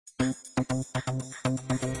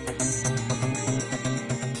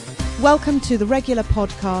Welcome to the regular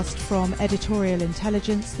podcast from Editorial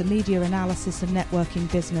Intelligence, the media analysis and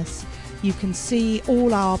networking business. You can see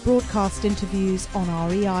all our broadcast interviews on our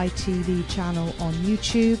EITV channel on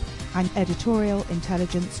YouTube and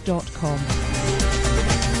editorialintelligence.com.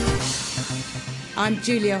 I'm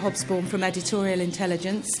Julia Hobsbawm from Editorial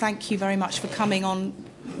Intelligence. Thank you very much for coming on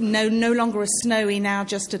no longer a snowy, now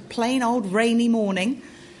just a plain old rainy morning.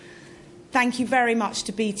 Thank you very much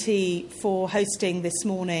to BT for hosting this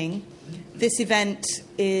morning. This event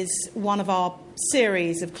is one of our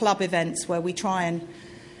series of club events where we try and,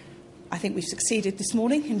 I think we've succeeded this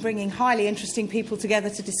morning in bringing highly interesting people together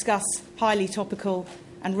to discuss highly topical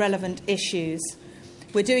and relevant issues.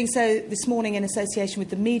 We're doing so this morning in association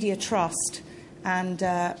with the Media Trust, and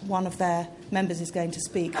one of their members is going to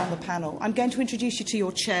speak on the panel. I'm going to introduce you to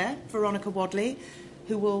your chair, Veronica Wadley,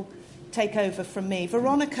 who will take over from me.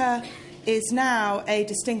 Veronica is now a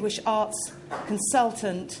distinguished arts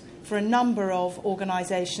consultant for a number of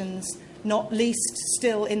organisations, not least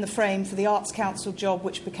still in the frame for the Arts Council job,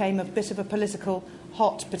 which became a bit of a political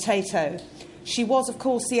hot potato. She was, of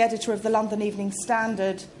course, the editor of the London Evening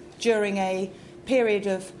Standard during a period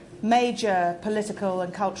of major political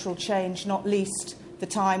and cultural change, not least the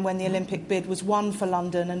time when the Olympic bid was won for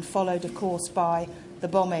London and followed, of course, by the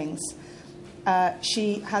bombings.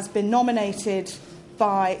 She has been nominated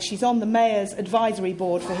she's on the Mayor's Advisory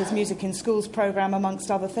Board for his Music in Schools programme, amongst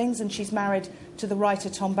other things, and she's married to the writer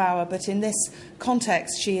Tom Bower. But in this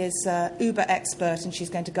context, she is uber expert, and she's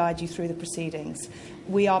going to guide you through the proceedings.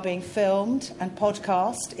 We are being filmed and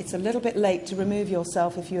podcast. It's a little bit late to remove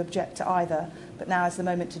yourself if you object to either, but now is the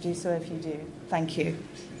moment to do so if you do. Thank you.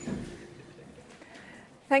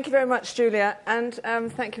 Thank you very much, Julia, and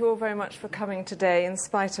thank you all very much for coming today, in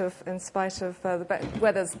spite of the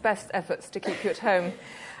weather's best efforts to keep you at home.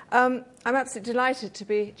 I'm absolutely delighted to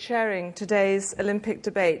be chairing today's Olympic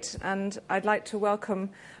debate, and I'd like to welcome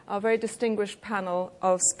our very distinguished panel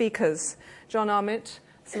of speakers: John Armitt,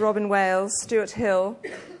 Sir Robin Wales, Stuart Hill,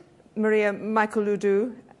 Maria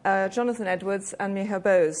Michael-Ludu, Jonathan Edwards, and Miha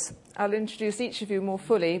Bose. I'll introduce each of you more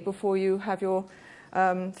fully before you have your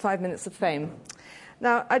 5 minutes of fame.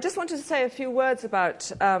 Now, I just wanted to say a few words about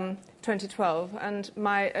 2012 and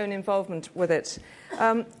my own involvement with it.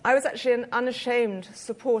 I was actually an unashamed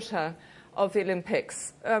supporter of the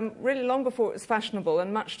Olympics, really long before it was fashionable,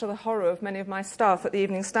 and much to the horror of many of my staff at the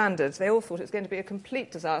Evening Standard. They all thought it was going to be a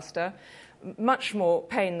complete disaster, much more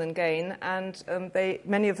pain than gain, and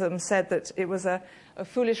many of them said that it was a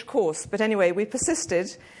foolish course. But anyway, we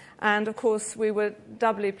persisted. And, of course, we were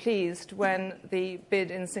doubly pleased when the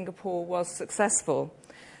bid in Singapore was successful.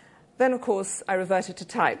 Then, of course, I reverted to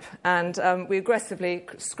type, and we aggressively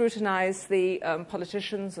scrutinised the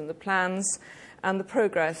politicians and the plans and the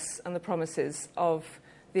progress and the promises of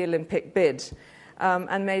the Olympic bid,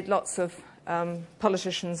 and made lots of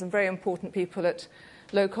politicians and very important people at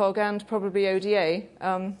LOCOG and probably ODA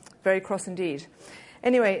very cross indeed.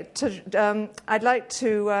 Anyway, I'd like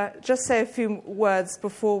to just say a few words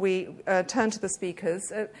before we turn to the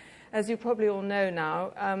speakers. As you probably all know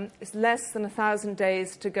now, it's less than 1,000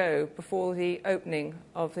 days to go before the opening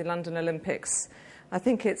of the London Olympics. I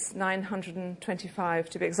think it's 925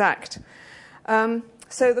 to be exact.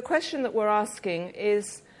 So the question that we're asking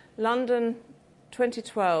is, London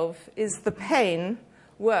 2012, is the pain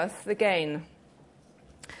worth the gain?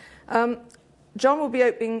 John will be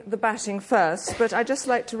opening the batting first, but I'd just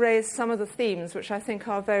like to raise some of the themes which I think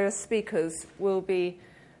our various speakers will be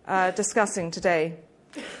discussing today.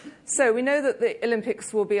 So we know that the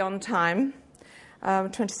Olympics will be on time.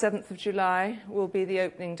 27th of July will be the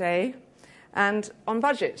opening day. And on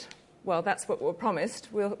budget. Well, that's what we're promised.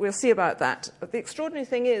 We'll see about that. But the extraordinary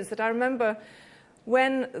thing is that I remember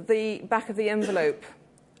when the back of the envelope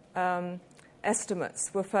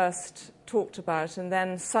estimates were first talked about, and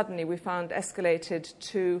then suddenly we found escalated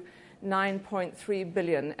to 9.3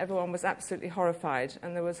 billion. Everyone was absolutely horrified,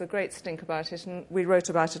 and there was a great stink about it, and we wrote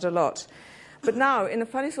about it a lot. But now, in a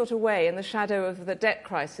funny sort of way, in the shadow of the debt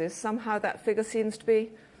crisis, somehow that figure seems to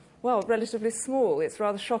be, well, relatively small. It's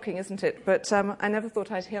rather shocking, isn't it? But I never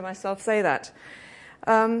thought I'd hear myself say that.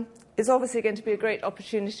 It's obviously going to be a great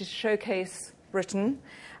opportunity to showcase Britain.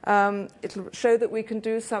 It'll show that we can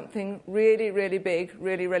do something really, really big,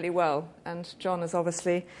 really, really well. And John is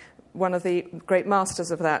obviously one of the great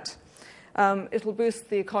masters of that. It'll boost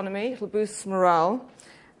the economy, it'll boost morale,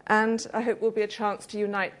 and I hope will be a chance to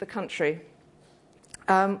unite the country.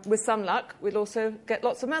 With some luck, we'll also get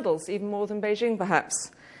lots of medals, even more than Beijing,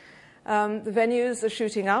 perhaps. The venues are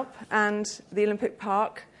shooting up, and the Olympic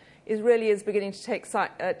Park really is beginning to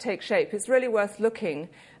take shape. It's really worth looking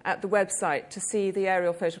at the website to see the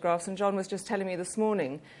aerial photographs. And John was just telling me this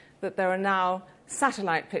morning that there are now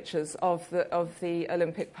satellite pictures of the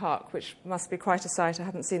Olympic Park, which must be quite a sight. I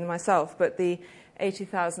haven't seen them myself, but the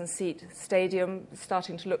 80,000-seat stadium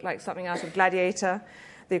starting to look like something out of Gladiator,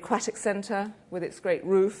 the aquatic centre with its great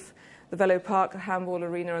roof, the Velo Park, the handball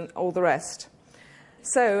arena, and all the rest.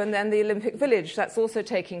 So, and then the Olympic Village, that's also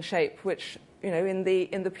taking shape, which, in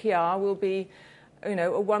the PR will be,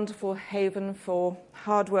 a wonderful haven for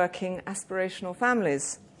hard-working, aspirational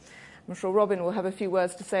families. I'm sure Robin will have a few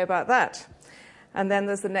words to say about that. And then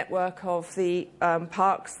there's the network of the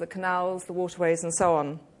parks, the canals, the waterways, and so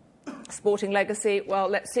on. Sporting legacy, well,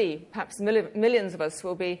 let's see. Perhaps millions of us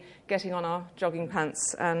will be getting on our jogging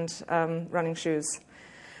pants and running shoes.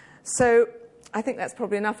 So I think that's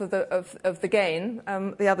probably enough of the gain.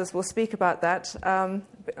 The others will speak about that.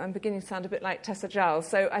 I'm beginning to sound a bit like Tessa Giles,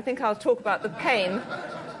 so I think I'll talk about the pain.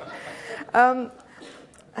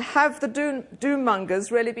 Have the doom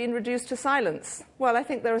mongers really been reduced to silence? Well, I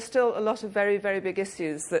think there are still a lot of very, very big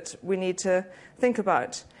issues that we need to think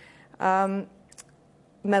about.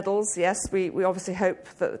 Medals, yes, we obviously hope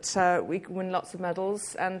that we can win lots of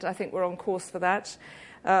medals, and I think we're on course for that.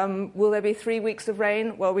 Will there be 3 weeks of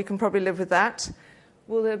rain? Well, we can probably live with that.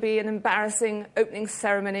 Will there be an embarrassing opening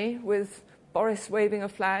ceremony with Boris waving a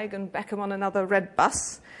flag and Beckham on another red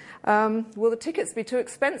bus? Will the tickets be too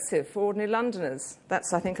expensive for ordinary Londoners?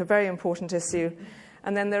 That's, I think, a very important issue.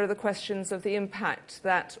 And then there are the questions of the impact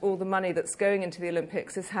that all the money that's going into the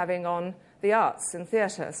Olympics is having on the arts and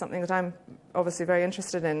theatre, something that I'm obviously very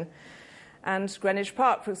interested in. And Greenwich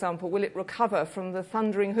Park, for example, will it recover from the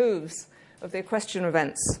thundering hooves of the equestrian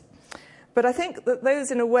events? But I think that those,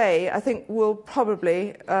 in a way, I think will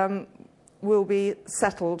probably will be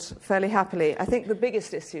settled fairly happily. I think the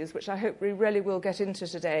biggest issues, which I hope we really will get into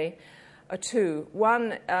today, are two.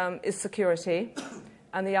 One is security,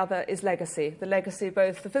 and the other is legacy. The legacy,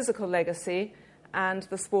 both the physical legacy and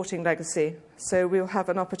the sporting legacy. So we'll have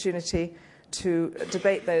an opportunity to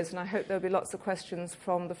debate those, and I hope there'll be lots of questions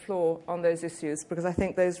from the floor on those issues, because I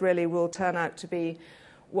think those really will turn out to be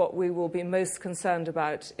what we will be most concerned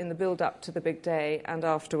about in the build-up to the big day and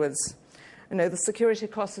afterwards. The security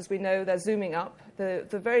costs, as we know, they're zooming up. The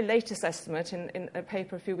very latest estimate in a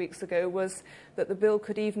paper a few weeks ago was that the bill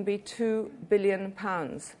could even be £2 billion.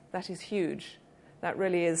 That is huge. That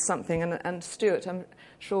really is something. And Stuart, I'm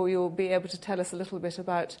sure you'll be able to tell us a little bit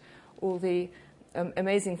about all the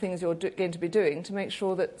amazing things you're going to be doing to make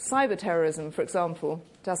sure that cyber terrorism, for example,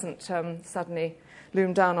 doesn't suddenly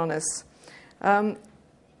loom down on us.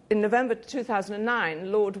 In November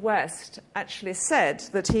 2009, Lord West actually said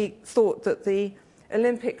that he thought that the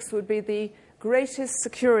Olympics would be the greatest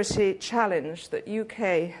security challenge that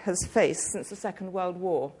UK has faced since the Second World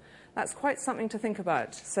War. That's quite something to think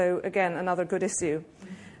about. So, again, another good issue.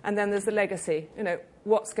 And then there's the legacy.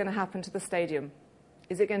 What's going to happen to the stadium?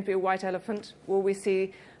 Is it going to be a white elephant? Will we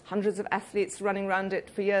see hundreds of athletes running around it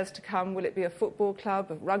for years to come? Will it be a football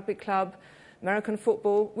club, a rugby club, American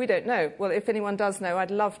football? We don't know. Well, if anyone does know,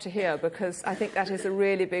 I'd love to hear, because I think that is a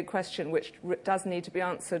really big question which does need to be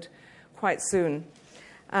answered quite soon.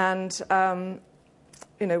 And,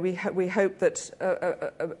 we hope that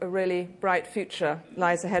a really bright future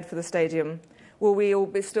lies ahead for the stadium. Will we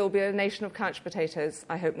all still be a nation of couch potatoes?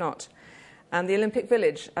 I hope not. And the Olympic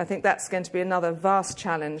Village, I think that's going to be another vast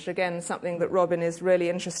challenge, again, something that Robin is really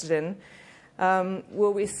interested in.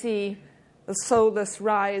 Will we see the soulless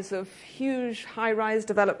rise of huge high-rise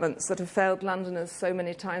developments that have failed Londoners so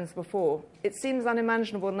many times before? It seems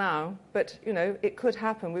unimaginable now, but, it could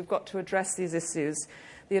happen. We've got to address these issues.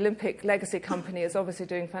 The Olympic Legacy Company is obviously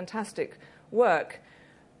doing fantastic work,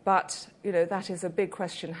 but, that is a big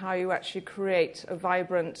question, how you actually create a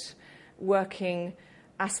vibrant, working,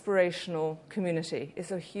 aspirational community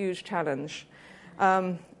is a huge challenge.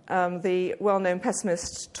 The well-known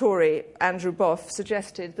pessimist Tory, Andrew Boff,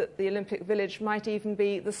 suggested that the Olympic Village might even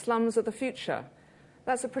be the slums of the future.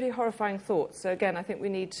 That's a pretty horrifying thought. So again, I think we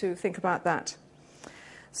need to think about that.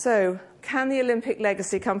 So can the Olympic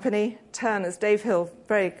Legacy Company turn, as Dave Hill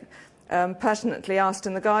very pertinently asked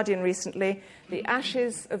in The Guardian recently, the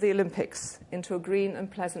ashes of the Olympics into a green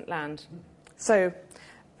and pleasant land? So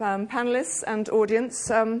panellists and audience,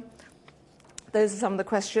 those are some of the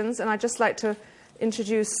questions. And I'd just like to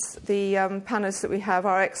introduce the panelists that we have,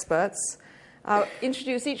 our experts. I'll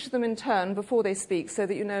introduce each of them in turn before they speak so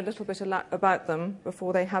that you know a little bit about them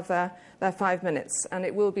before they have their 5 minutes. And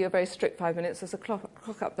it will be a very strict 5 minutes. There's a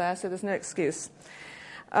clock up there, so there's no excuse.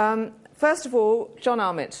 First of all, John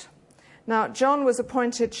Armitt. Now, John was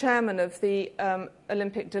appointed chairman of the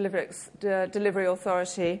Olympic Delivery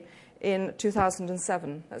Authority in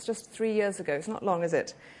 2007. That's just 3 years ago. It's not long, is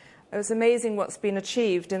it? It was amazing what's been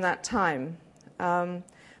achieved in that time.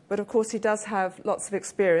 But of course, he does have lots of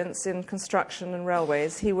experience in construction and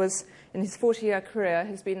railways. He was, in his 40-year career,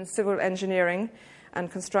 he's been in civil engineering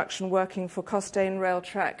and construction, working for Costain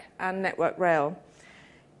Railtrack and Network Rail.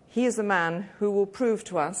 He is the man who will prove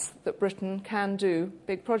to us that Britain can do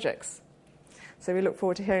big projects. So we look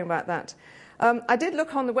forward to hearing about that. I did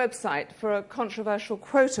look on the website for a controversial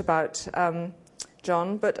quote about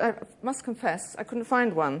John, but I must confess I couldn't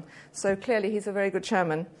find one. So clearly he's a very good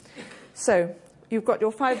chairman. So you've got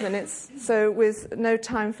your 5 minutes. So with no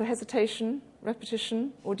time for hesitation,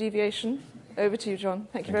 repetition, or deviation, over to you, John.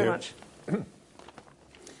 Thank you very much.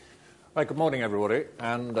 Right, good morning, everybody.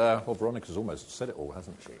 And, well, Veronica's almost said it all,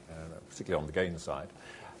 hasn't she? Particularly on the gain side.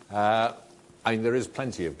 I mean, there is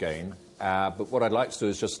plenty of gain, but what I'd like to do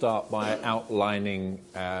is just start by outlining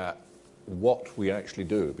what we actually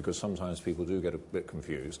do, because sometimes people do get a bit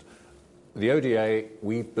confused. The ODA,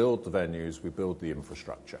 we build the venues, we build the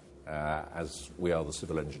infrastructure, as we are the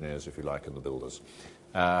civil engineers, if you like, and the builders.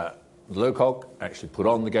 The LOCOG actually put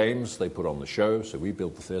on the games, they put on the show, so we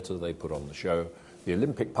build the theatre, they put on the show. The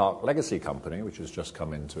Olympic Park Legacy Company, which has just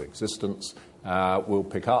come into existence, will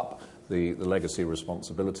pick up the legacy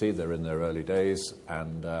responsibility. They're in their early days,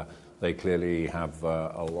 and they clearly have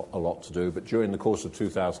a lot to do. But during the course of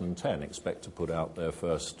 2010, expect to put out their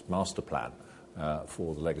first master plan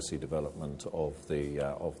for the legacy development of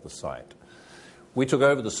the site. We took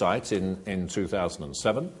over the site in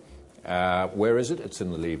 2007. Where is it? It's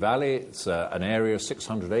in the Lee Valley. It's an area,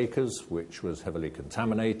 600 acres, which was heavily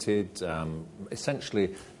contaminated,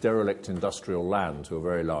 essentially derelict industrial land to a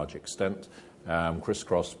very large extent,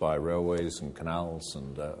 crisscrossed by railways and canals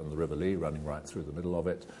and the River Lee running right through the middle of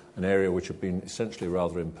it, an area which had been essentially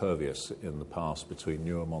rather impervious in the past between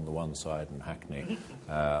Newham on the one side and Hackney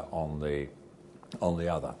on the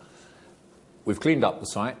other. We've cleaned up the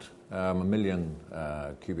site. 1 million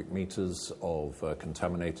cubic metres of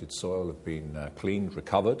contaminated soil have been cleaned,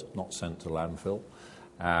 recovered, not sent to landfill.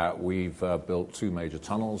 We've built 2 major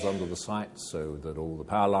tunnels under the site so that all the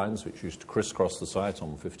power lines, which used to crisscross the site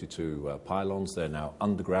on 52 pylons, they're now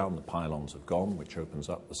underground. The pylons have gone, which opens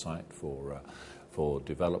up the site for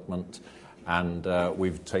development. And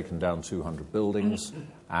we've taken down 200 buildings,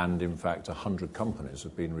 and in fact 100 companies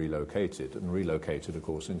have been relocated, of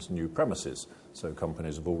course, into new premises. So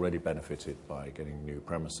companies have already benefited by getting new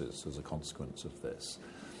premises as a consequence of this.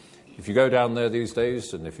 If you go down there these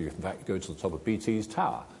days, and if you in fact go to the top of BT's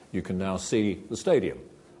tower, you can now see the stadium.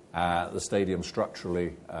 The stadium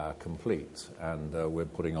structurally complete, and we're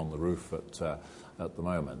putting on the roof at the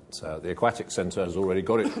moment. The Aquatic Centre has already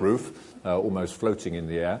got its roof, almost floating in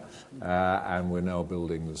the air, and we're now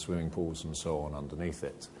building the swimming pools and so on underneath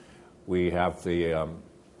it. We have the,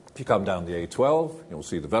 if you come down the A12, you'll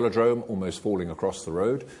see the velodrome almost falling across the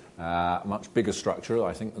road. Much bigger structure,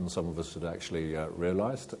 I think, than some of us had actually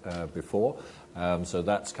realised before. So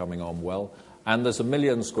that's coming on well. And there's 1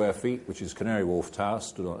 million square feet, which is Canary Wharf Tower,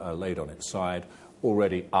 laid on its side,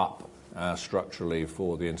 already up structurally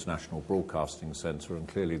for the International Broadcasting Centre, and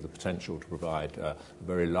clearly the potential to provide a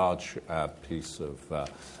very large piece of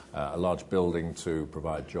a large building to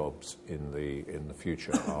provide jobs in the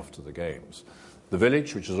future after the Games. The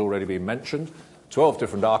village, which has already been mentioned, 12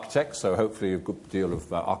 different architects, so hopefully a good deal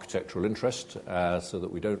of architectural interest so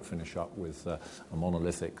that we don't finish up with a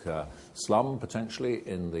monolithic slum potentially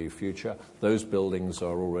in the future. Those buildings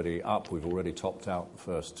are already up. We've already topped out the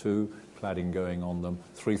first 2, cladding going on them,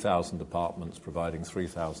 3,000 apartments providing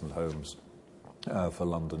 3,000 homes for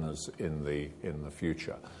Londoners in the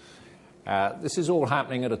future. This is all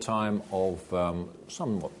happening at a time of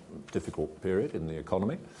somewhat difficult period in the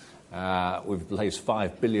economy. We've placed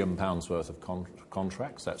 £5 billion worth of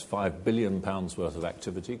contracts. That's £5 billion worth of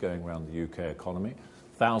activity going around the UK economy.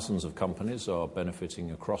 Thousands of companies are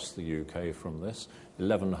benefiting across the UK from this.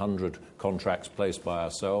 1,100 contracts placed by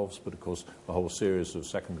ourselves, but of course a whole series of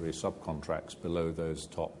secondary subcontracts below those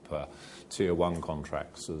top Tier 1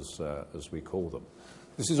 contracts, as we call them.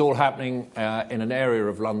 This is all happening in an area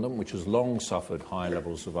of London which has long suffered high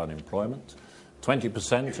levels of unemployment.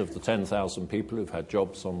 20% of the 10,000 people who've had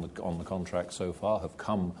jobs on the contract so far have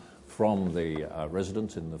come from the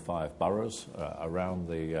residents in the 5 boroughs around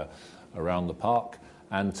the park,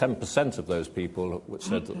 and 10% of those people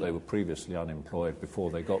said that they were previously unemployed before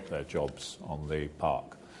they got their jobs on the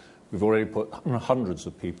park. We've already put hundreds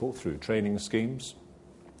of people through training schemes,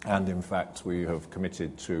 and in fact we have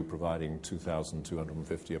committed to providing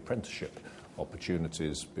 2,250 apprenticeship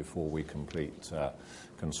opportunities before we complete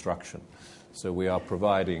construction. So we are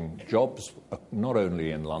providing jobs not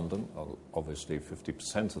only in London, obviously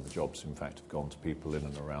 50% of the jobs in fact have gone to people in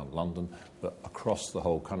and around London, but across the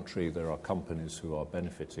whole country there are companies who are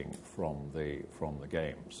benefiting from the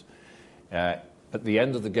games. At the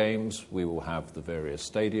end of the games, we will have the various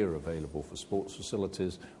stadia available for sports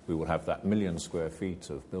facilities. We will have that 1 million square feet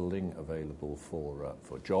of building available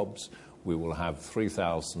for jobs. We will have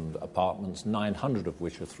 3,000 apartments, 900 of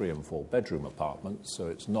which are 3- and 4-bedroom apartments. So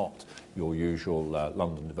it's not your usual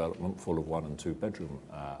London development full of 1- and 2-bedroom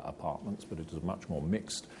apartments, but it is a much more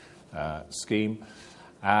mixed scheme.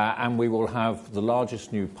 And we will have the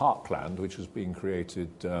largest new parkland, which has been created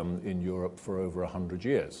in Europe for over 100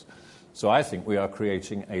 years. So I think we are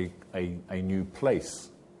creating a new place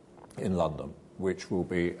in London, which will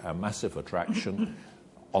be a massive attraction.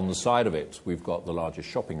 On the side of it, we've got the largest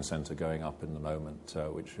shopping centre going up in the moment,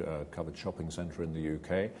 which covered shopping centre in the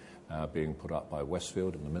UK, being put up by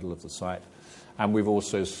Westfield in the middle of the site. And we've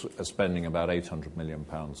also spending about £800 million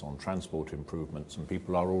on transport improvements, and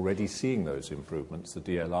people are already seeing those improvements. The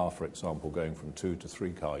DLR, for example, going from 2- to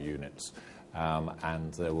 3-car units.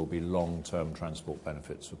 And there will be long-term transport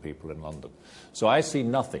benefits for people in London. So I see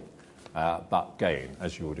nothing but gain,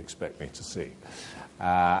 as you would expect me to see.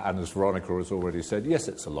 And as Veronica has already said, yes,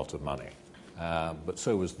 it's a lot of money. But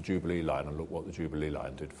so was the Jubilee line, and look what the Jubilee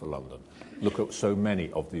line did for London. Look at so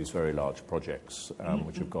many of these very large projects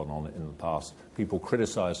which have gone on in the past. People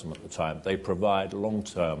criticised them at the time. They provide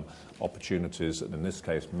long-term opportunities, and in this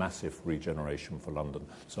case, massive regeneration for London.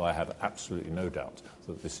 So I have absolutely no doubt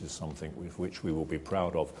that this is something with which we will be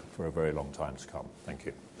proud of for a very long time to come. Thank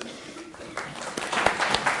you.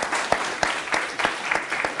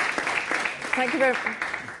 Thank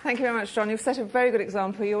you very much, John. You've set a very good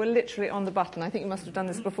example. You were literally on the button. I think you must have done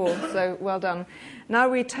this before, so well done. Now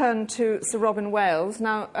we turn to Sir Robin Wales.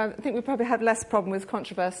 Now, I think we probably had less problem with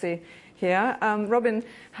controversy here. Robin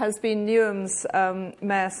has been Newham's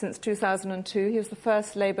mayor since 2002. He was the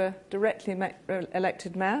first Labour directly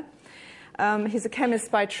elected mayor. He's a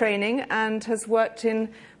chemist by training and has worked in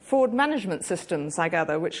fraud management systems, I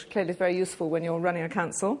gather, which clearly is very useful when you're running a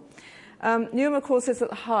council. Newham, of course, is at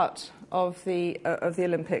the heart of the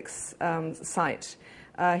Olympics site.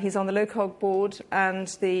 He's on the LOCOG board and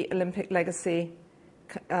the Olympic Legacy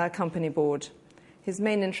Company board. His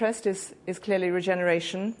main interest is clearly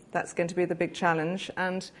regeneration. That's going to be the big challenge.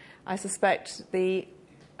 And I suspect the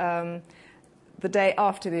day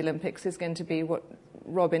after the Olympics is going to be what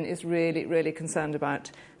Robin is really, really concerned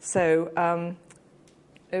about. So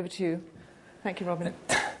over to you. Thank you, Robin.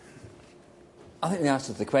 I think the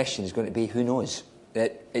answer to the question is going to be who knows.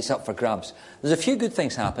 That it's up for grabs. There's a few good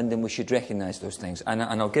things happened, and we should recognise those things. And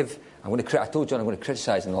I told John I'm going to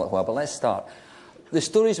criticise in a little while, but let's start. The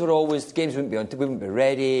stories were always the games wouldn't be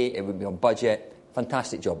ready, it wouldn't be on budget.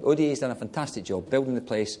 Fantastic job. ODA's done a fantastic job building the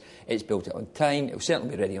place. It's built it on time. It will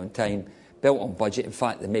certainly be ready on time. Built on budget. In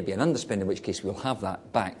fact, there may be an underspend, in which case we'll have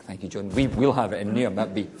that back. Thank you, John. We will have it in Newham.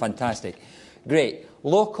 That'd be fantastic. Great.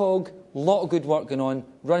 LOCOG, a lot of good work going on.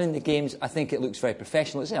 Running the games, I think it looks very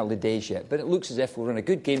professional. It's early days yet, but it looks as if we'll run a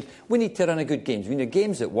good game. We need to run a good games. We need a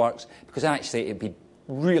games that works, because actually it'd be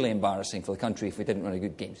really embarrassing for the country if we didn't run a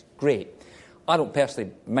good games. Great. I don't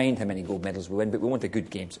personally mind how many gold medals we win, but we want a good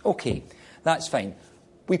games. OK, that's fine.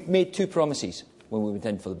 We've made 2 promises when we went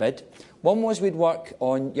in for the bid. One was we'd work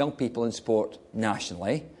on young people in sport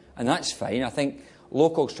nationally, and that's fine. I think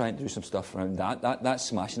LOCOG's trying to do some stuff around that. That's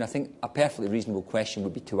smashing. I think a perfectly reasonable question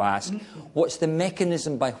would be to ask, what's the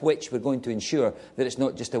mechanism by which we're going to ensure that it's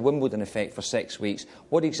not just a Wimbledon effect for 6 weeks?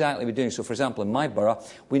 What exactly are we doing? So, for example, in my borough,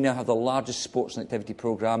 we now have the largest sports and activity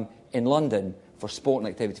programme in London for sport and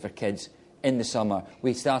activity for kids in the summer.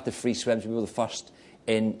 We started free swims. We were the first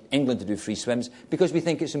in England to do free swims because we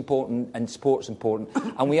think it's important and sport's important.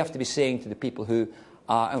 And we have to be saying to the people who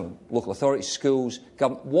local authorities, schools,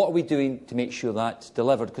 government, what are we doing to make sure that's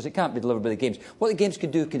delivered? Because it can't be delivered by the games. What the games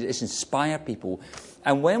can do is inspire people.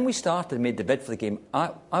 And when we started and made the bid for the game,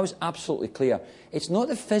 I was absolutely clear. It's not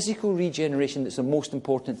the physical regeneration that's the most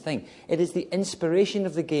important thing. It is the inspiration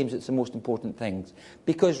of the games that's the most important thing.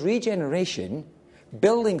 Because regeneration,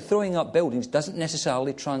 throwing up buildings, doesn't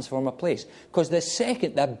necessarily transform a place. Because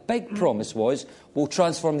the big promise was, we'll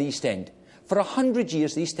transform the East End. For 100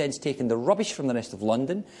 years, the East End's taken the rubbish from the rest of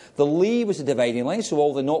London. The Lee was the dividing line, so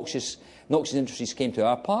all the noxious industries came to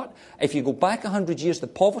our part. If you go back 100 years, the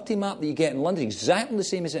poverty map that you get in London is exactly the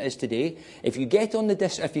same as it is today. If you get on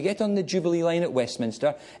the Jubilee line at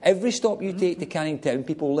Westminster, every stop you take to Canning Town,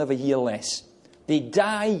 people live a year less. They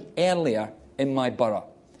die earlier in my borough.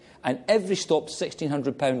 And every stop,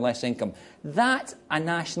 £1,600 less income. That's a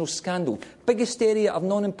national scandal. Biggest area of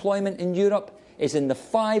non-employment in Europe is in the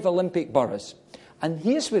 5 Olympic boroughs. And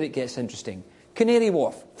here's where it gets interesting. Canary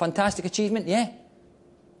Wharf, fantastic achievement, yeah?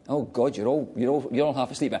 Oh, God, you're all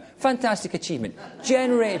half asleep. Fantastic achievement.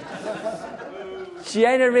 Generated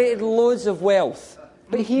loads of wealth.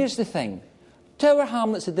 But here's the thing. Tower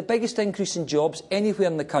Hamlets had the biggest increase in jobs anywhere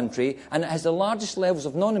in the country, and it has the largest levels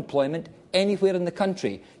of non-employment anywhere in the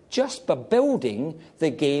country. Just by building the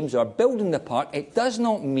games or building the park, it does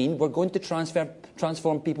not mean we're going to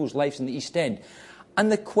transform people's lives in the East End.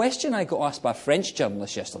 And the question I got asked by a French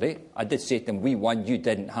journalist yesterday, I did say to them, we won, you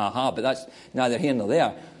didn't, ha-ha, but that's neither here nor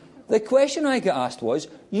there. The question I got asked was,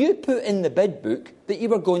 you put in the bid book that you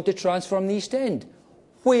were going to transform the East End.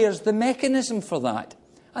 Where's the mechanism for that?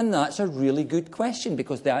 And that's a really good question,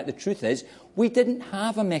 because the truth is, we didn't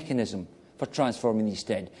have a mechanism for transforming the East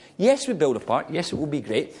End. Yes, we build a park. Yes, it will be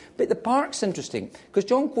great. But the park's interesting, because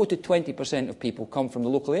John quoted 20% of people come from the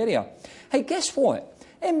local area. Hey, guess what?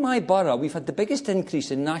 In my borough, we've had the biggest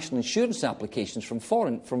increase in national insurance applications from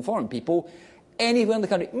foreign people anywhere in the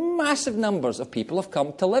country. Massive numbers of people have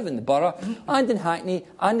come to live in the borough, and in Hackney,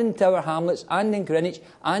 and in Tower Hamlets, and in Greenwich,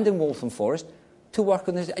 and in Waltham Forest to work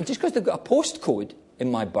on this. And just because they've got a postcode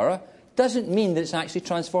in my borough doesn't mean that it's actually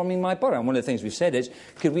transforming my borough. And one of the things we've said is,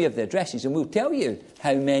 could we have the addresses? And we'll tell you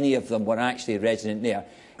how many of them were actually resident there.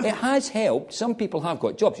 It has helped. Some people have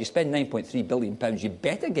got jobs. You spend £9.3 billion, you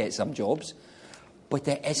better get some jobs. But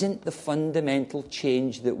it isn't the fundamental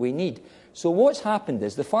change that we need. So what's happened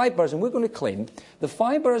is the 5 boroughs, and we're going to claim, the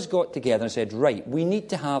 5 boroughs got together and said, right, we need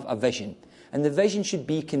to have a vision. And the vision should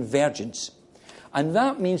be convergence. And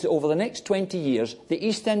that means that over the next 20 years, the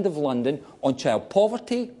East End of London, on child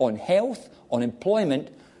poverty, on health, on employment,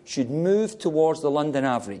 should move towards the London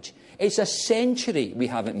average. It's a century we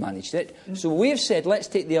haven't managed it. So we've said, let's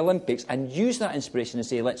take the Olympics and use that inspiration and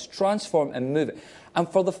say, let's transform and move it. And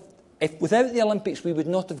if without the Olympics, we would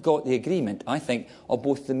not have got the agreement, I think, of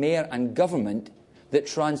both the Mayor and Government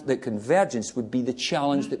that convergence would be the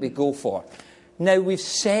challenge that we go for. Now, we've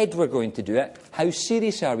said we're going to do it. How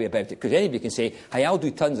serious are we about it? Because anybody can say, hey, I'll do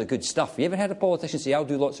tons of good stuff. Have you ever heard a politician say, I'll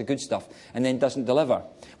do lots of good stuff, and then doesn't deliver?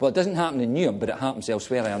 Well, it doesn't happen in Newham, but it happens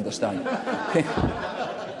elsewhere, I understand.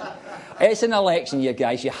 It's an election year,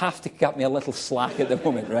 guys. You have to cut me a little slack at the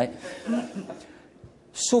moment, right?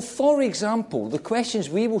 So, for example, the questions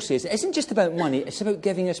we will say is, it isn't just about money, it's about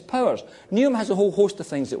giving us powers. Newham has a whole host of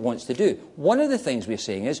things it wants to do. One of the things we're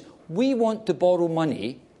saying is, we want to borrow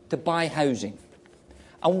money to buy housing.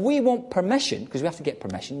 And we want permission, because we have to get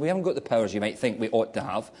permission. We haven't got the powers you might think we ought to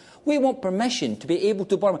have. We want permission to be able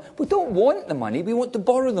to borrow money. We don't want the money, we want to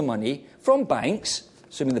borrow the money from banks,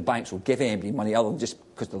 assuming the banks will give anybody money other than just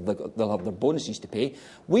because they'll have their bonuses to pay.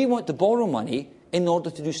 We want to borrow money in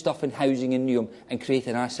order to do stuff in housing in Newham and create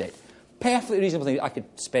an asset. Perfectly reasonable thing. I could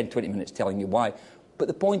spend 20 minutes telling you why. But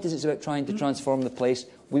the point is, it's about trying to transform the place.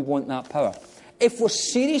 We want that power. If we're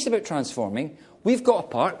serious about transforming, we've got a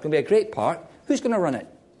park, it's going to be a great park. Who's going to run it?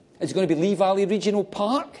 Is it going to be Lee Valley Regional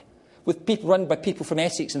Park, with people run by people from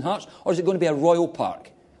Essex and Hearts, or is it going to be a royal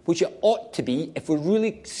park, which it ought to be if we're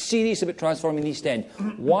really serious about transforming the East End?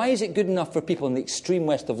 Why is it good enough for people in the extreme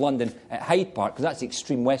west of London at Hyde Park, because that's the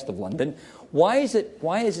extreme west of London? Why is it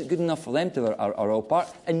good enough for them to have a royal park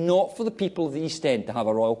and not for the people of the East End to have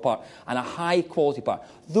a royal park and a high-quality park?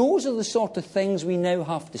 Those are the sort of things we now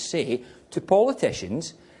have to say to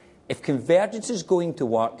politicians. If convergence is going to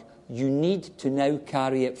work, you need to now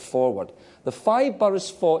carry it forward. The 5 boroughs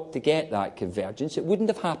fought to get that convergence. It wouldn't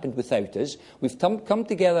have happened without us. We've come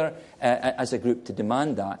together as a group to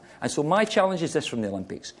demand that. And so my challenge is this from the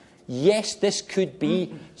Olympics. Yes, this could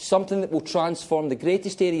be something that will transform the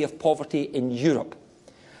greatest area of poverty in Europe.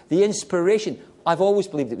 The inspiration, I've always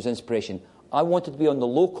believed it was inspiration. I wanted to be on the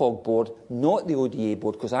LOCOG board, not the ODA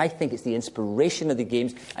board, because I think it's the inspiration of the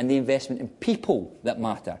Games and the investment in people that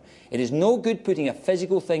matter. It is no good putting a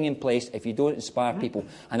physical thing in place if you don't inspire people.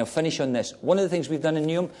 And I'll finish on this. One of the things we've done in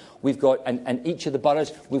Newham, we've got, and each of the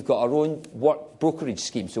boroughs, we've got our own work brokerage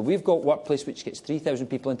scheme. So we've got Workplace, which gets 3,000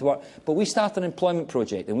 people into work. But we started an employment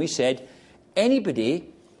project, and we said, anybody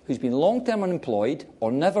who's been long-term unemployed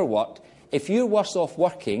or never worked, if you're worse off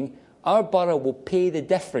working, our borough will pay the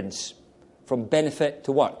difference from benefit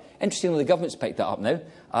to work. Interestingly, the government's picked that up now.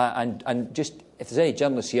 And just, if there's any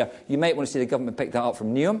journalists here, you might want to see the government pick that up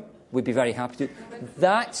from Newham. We'd be very happy to.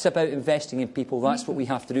 That's about investing in people. That's what we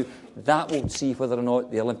have to do. That will see whether or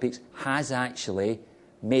not the Olympics has actually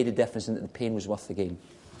made a difference and that the pain was worth the gain.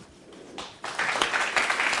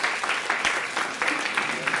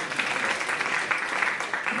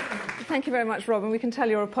 Thank you very much, Robin. We can tell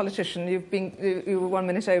you're a politician. You were 1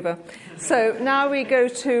 minute over. So now we go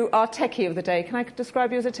to our techie of the day. Can I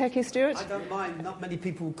describe you as a techie, Stuart? I don't mind. Not many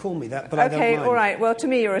people will call me that, but I don't OK, mind. all right. Well, to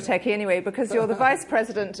me, you're a techie anyway, because you're the Vice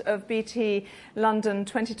President of BT London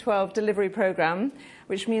 2012 Delivery Programme,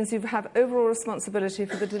 which means you have overall responsibility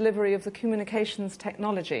for the delivery of the communications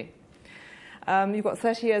technology. You've got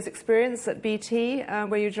 30 years' experience at BT,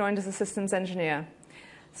 where you joined as a systems engineer.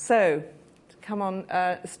 So, come on,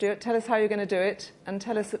 Stuart, tell us how you're going to do it, and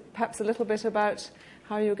tell us perhaps a little bit about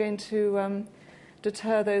how you're going to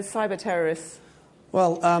deter those cyber terrorists.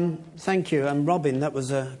 Well, thank you. And Robin, that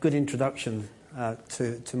was a good introduction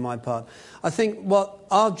to my part. I think what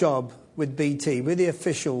our job with BT, we're the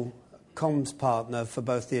official comms partner for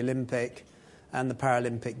both the Olympic and the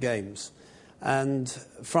Paralympic Games. And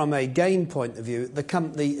from a game point of view, the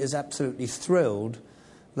company is absolutely thrilled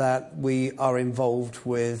that we are involved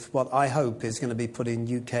with what I hope is going to be putting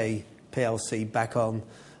UK PLC back on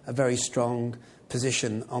a very strong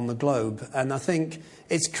position on the globe. And I think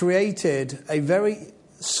it's created a very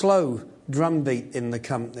slow drumbeat in the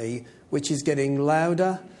company, which is getting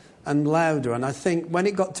louder and louder. And I think when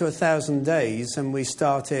it got to 1,000 days and we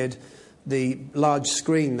started the large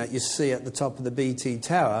screen that you see at the top of the BT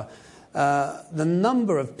Tower, the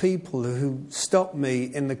number of people who stop me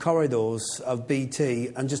in the corridors of BT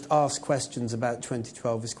and just ask questions about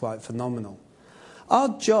 2012 is quite phenomenal. Our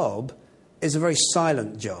job is a very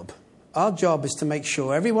silent job. Our job is to make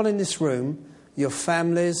sure everyone in this room, your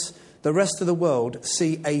families, the rest of the world,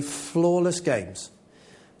 see a flawless Games.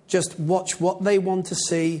 Just watch what they want to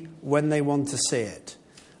see when they want to see it.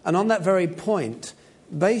 And on that very point,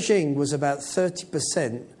 Beijing was about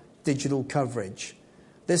 30% digital coverage.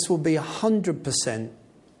 This will be 100%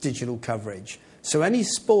 digital coverage. So any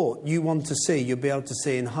sport you want to see, you'll be able to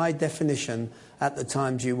see in high definition at the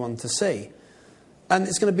times you want to see. And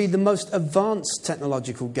it's going to be the most advanced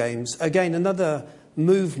technological games. Again, another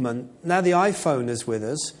movement. Now the iPhone is with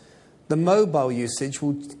us. The mobile usage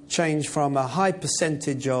will change from a high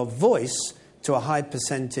percentage of voice to a high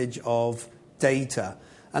percentage of data.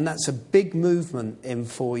 And that's a big movement in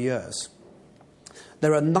 4 years.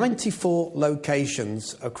 There are 94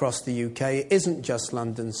 locations across the UK. It isn't just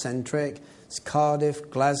London-centric. It's Cardiff,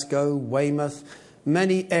 Glasgow, Weymouth,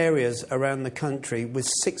 many areas around the country with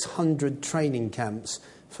 600 training camps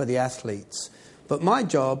for the athletes. But my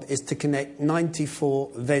job is to connect 94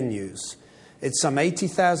 venues. It's some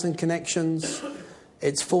 80,000 connections.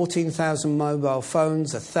 It's 14,000 mobile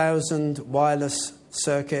phones, 1,000 wireless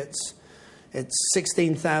circuits. It's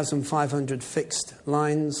 16,500 fixed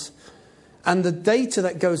lines. And the data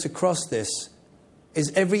that goes across this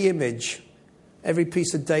is every image, every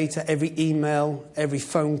piece of data, every email, every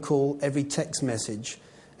phone call, every text message.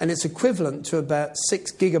 And it's equivalent to about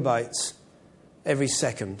 6 gigabytes every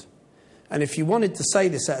second. And if you wanted to say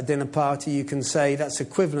this at a dinner party, you can say that's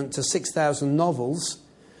equivalent to 6,000 novels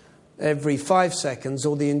every 5 seconds,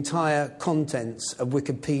 or the entire contents of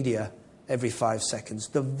Wikipedia every 5 seconds.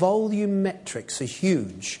 The volume metrics are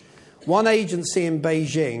huge. One agency in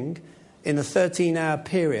Beijing, in a 13-hour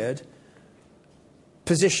period,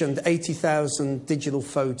 positioned 80,000 digital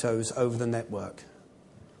photos over the network.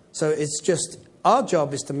 So it's just, our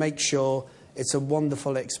job is to make sure it's a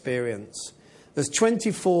wonderful experience. There's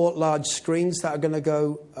 24 large screens that are going to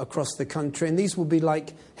go across the country, and these will be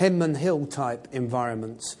like Henman Hill type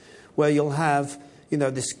environments, where you'll have, you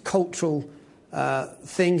know, this cultural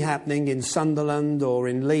thing happening in Sunderland or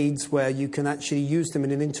in Leeds, where you can actually use them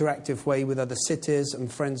in an interactive way with other cities and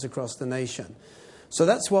friends across the nation. So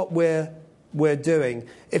that's what we're doing.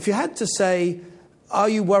 If you had to say, are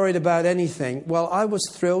you worried about anything? Well, I was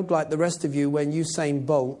thrilled, like the rest of you, when Usain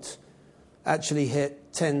Bolt actually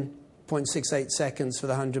hit 10.68 seconds for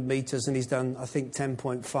the 100 metres, and he's done, I think,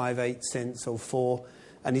 10.58 since, or 4,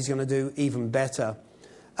 and he's going to do even better.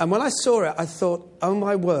 And when I saw it, I thought, oh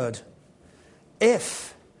my word,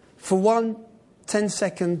 if for one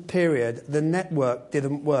 10-second period the network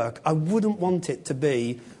didn't work, I wouldn't want it to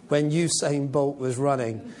be when Usain Bolt was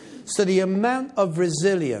running. So the amount of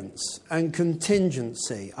resilience and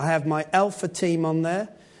contingency, I have my alpha team on there.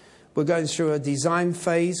 We're going through a design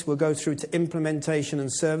phase. We'll go through to implementation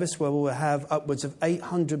and service, where we'll have upwards of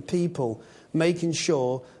 800 people making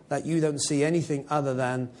sure that you don't see anything other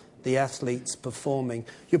than the athletes performing.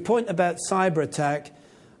 Your point about cyber attack,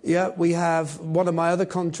 yeah, we have, one of my other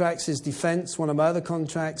contracts is defence. One of my other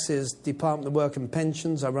contracts is Department of Work and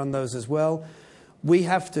Pensions. I run those as well. We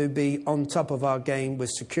have to be on top of our game with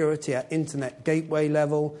security at internet gateway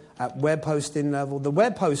level, at web hosting level. The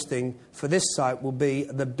web hosting for this site will be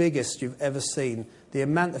the biggest you've ever seen, the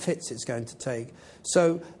amount of hits it's going to take.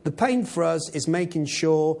 So the pain for us is making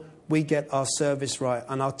sure we get our service right.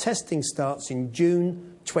 And our testing starts in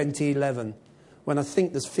June 2011, when I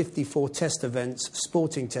think there's 54 test events,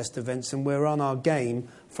 sporting test events, and we're on our game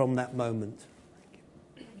from that moment.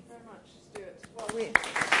 Thank you very much, Stuart.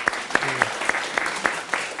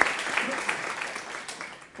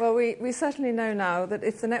 Well, we certainly know now that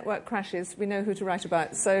if the network crashes, we know who to write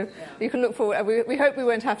about. So you can look forward. We hope we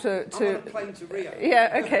won't have to... I'm on a plane to Rio.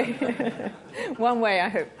 Yeah, OK. One way, I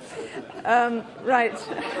hope. Right.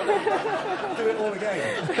 Do it all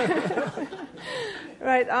again.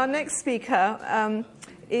 Right, our next speaker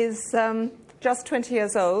is just 20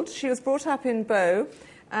 years old. She was brought up in Bow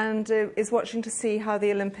and is watching to see how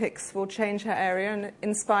the Olympics will change her area and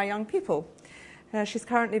inspire young people. She's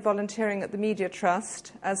currently volunteering at the Media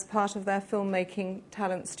Trust as part of their filmmaking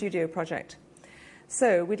talent studio project.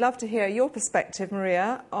 So we'd love to hear your perspective,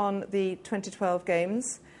 Maria, on the 2012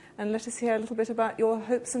 Games, and let us hear a little bit about your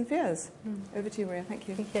hopes and fears. Over to you, Maria. Thank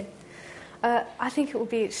you. Thank you. I think it will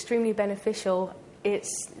be extremely beneficial.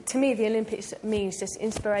 To me, the Olympics means just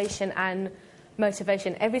inspiration and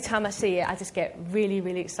motivation. Every time I see it, I just get really,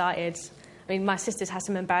 really excited. I mean, my sister's had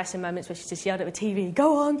some embarrassing moments where she just yelled at the TV,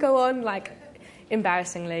 go on, like,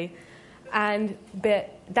 embarrassingly.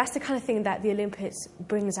 But that's the kind of thing that the Olympics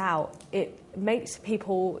brings out. It makes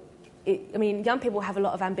people... young people have a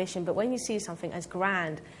lot of ambition, but when you see something as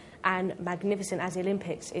grand and magnificent as the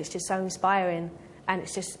Olympics, it's just so inspiring and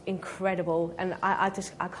it's just incredible. And I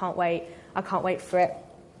can't wait. I can't wait for it.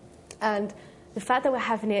 And the fact that we're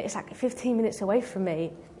having it, it's like 15 minutes away from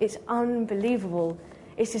me. It's unbelievable.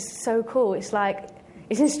 It's just so cool. It's like...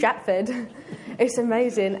 It's in Stratford. It's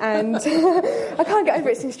amazing. And I can't get over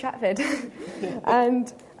it. It's in Stratford.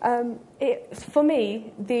 And for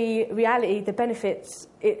me, the reality, the benefits,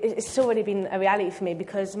 it's already been a reality for me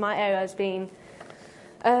because my area has been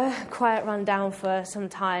quite run down for some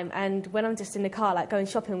time. And when I'm just in the car, like going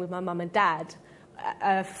shopping with my mum and dad,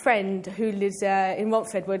 a friend who lives in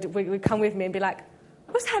Watford would come with me and be like,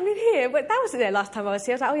 what's happening here? But that wasn't there last time I was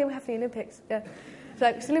here. I was like, oh, yeah, we're having the Olympics. Yeah.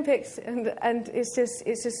 Like it's Olympics, and it's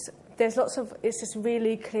just there's lots of, it's just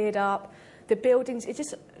really cleared up. The buildings, it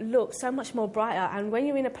just looks so much more brighter. And when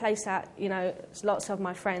you're in a place that, lots of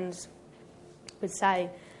my friends would say,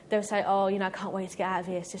 they'll say, oh, I can't wait to get out of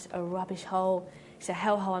here. It's just a rubbish hole. It's a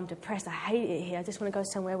hellhole. I'm depressed. I hate it here. I just want to go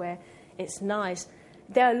somewhere where it's nice.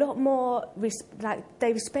 They're a lot more,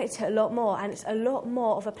 they respect it a lot more, and it's a lot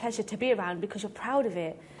more of a pleasure to be around because you're proud of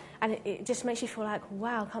it. And it just makes you feel like,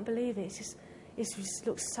 wow, I can't believe it. It just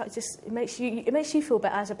looks so, it makes you feel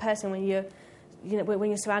better as a person when when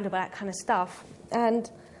you're surrounded by that kind of stuff. And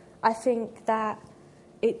I think that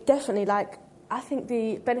it definitely, I think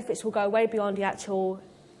the benefits will go way beyond the actual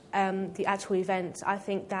events. I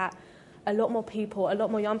think that a lot more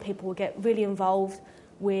young people will get really involved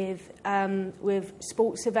with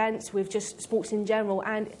sports events, with just sports in general.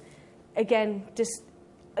 And again, just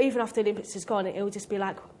even after the Olympics is gone, it will just be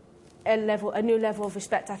like a new level of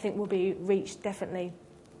respect, I think, will be reached, definitely.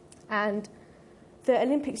 And the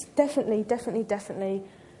Olympics, definitely,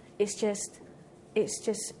 it's just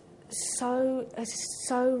so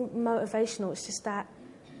motivational. It's just that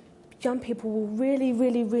young people will really,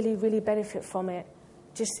 really, really, really benefit from it,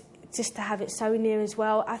 just to have it so near as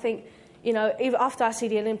well. I think, even after I see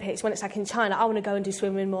the Olympics, when it's like in China, I want to go and do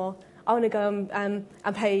swimming more. I want to go and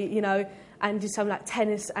play, and do something like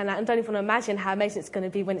tennis, and I don't even want to imagine how amazing it's going to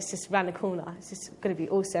be when it's just around the corner. It's just going to be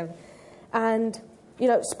awesome. And,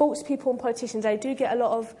 sports people and politicians, they do get a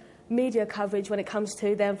lot of media coverage when it comes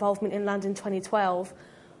to their involvement in London 2012.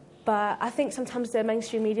 But I think sometimes the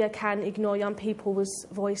mainstream media can ignore young people's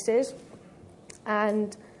voices.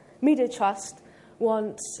 And Media Trust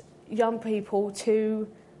wants young people to...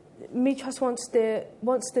 Media Trust wants the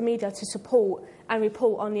media to support and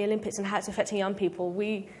report on the Olympics and how it's affecting young people.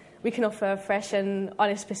 We can offer a fresh and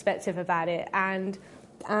honest perspective about it. And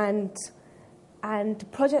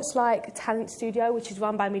projects like Talent Studio, which is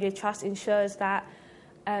run by Media Trust, ensures that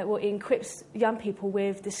it equips young people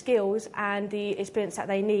with the skills and the experience that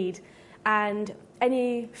they need. And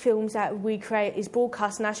any films that we create is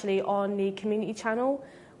broadcast nationally on the community channel,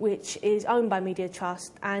 which is owned by Media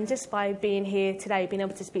Trust. And just by being here today, being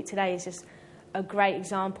able to speak today, is just a great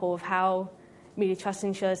example of how Media Trust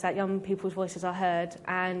ensures that young people's voices are heard,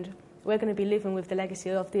 and we're going to be living with the legacy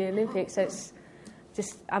of the Olympics. So it's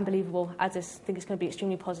just unbelievable. I just think it's going to be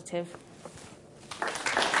extremely positive.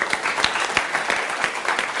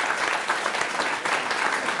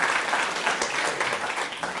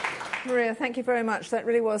 Maria, thank you very much. That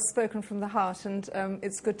really was spoken from the heart, and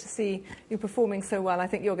it's good to see you performing so well. I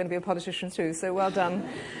think you're going to be a politician too, so well done.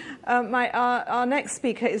 Our next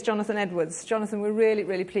speaker is Jonathan Edwards. Jonathan, we're really,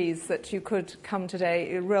 really pleased that you could come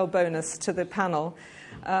today, a real bonus to the panel.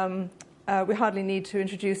 We hardly need to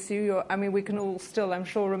introduce you. We can all still, I'm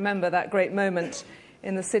sure, remember that great moment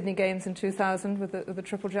in the Sydney Games in 2000 with the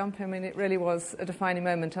triple jump. it really was a defining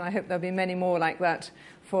moment, and I hope there'll be many more like that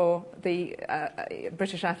for the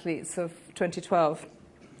British athletes of 2012.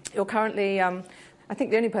 You're currently, I think,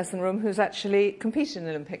 the only person in the room who's actually competed in the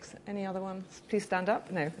Olympics. Any other ones? Please stand up.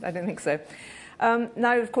 No, I don't think so.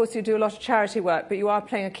 Now, of course, you do a lot of charity work, but you are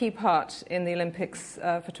playing a key part in the Olympics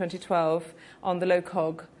for 2012 on the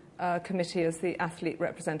LOCOG committee as the athlete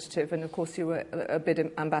representative, and, of course, you were a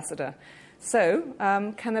bid ambassador. So,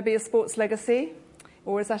 can there be a sports legacy,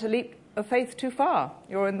 or is that a leap of faith too far?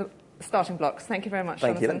 You're in the starting blocks. Thank you very much,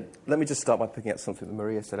 Jonathan. Thank you. Let me just start by picking up something that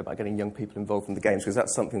Maria said about getting young people involved in the Games, because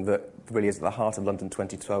that's something that really is at the heart of London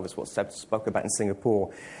 2012. It's what Seb spoke about in Singapore.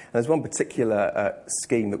 And there's one particular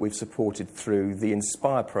scheme that we've supported through the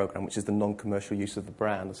Inspire programme, which is the non-commercial use of the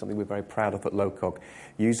brand. It's something we're very proud of at LOCOG,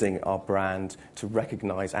 using our brand to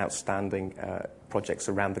recognise outstanding projects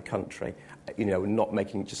around the country, not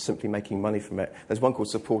just simply making money from it. There's one called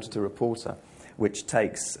Supporter to Reporter, which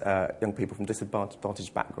takes young people from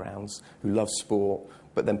disadvantaged backgrounds who love sport,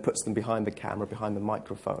 but then puts them behind the camera, behind the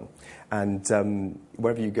microphone. And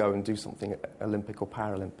wherever you go and do something Olympic or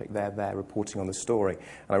Paralympic, they're there reporting on the story.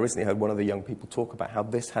 And I recently heard one of the young people talk about how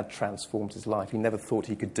this had transformed his life. He never thought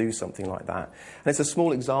he could do something like that. And it's a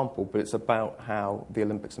small example, but it's about how the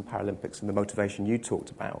Olympics and Paralympics and the motivation you talked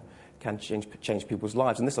about can change people's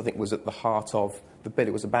lives. And this, I think, was at the heart of the bid.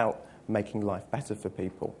 It was about making life better for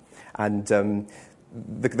people. And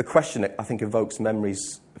the question, I think, evokes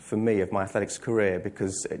memories for me of my athletics career,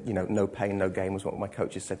 because, no pain, no gain was what my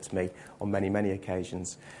coaches said to me on many, many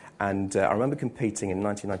occasions. And I remember competing in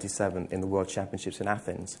 1997 in the World Championships in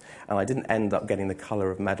Athens, and I didn't end up getting the colour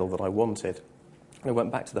of medal that I wanted. I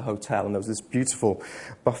went back to the hotel, and there was this beautiful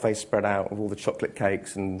buffet spread out of all the chocolate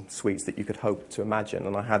cakes and sweets that you could hope to imagine.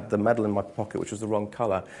 And I had the medal in my pocket, which was the wrong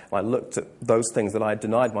colour. And I looked at those things that I had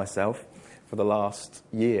denied myself for the last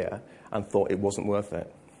year and thought it wasn't worth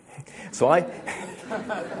it. So I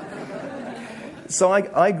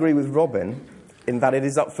agree with Robin in that it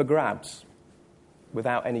is up for grabs,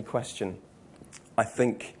 without any question. I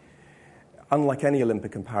think, unlike any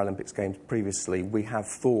Olympic and Paralympics Games previously, we have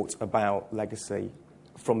thought about legacy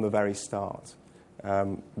from the very start.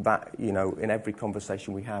 In every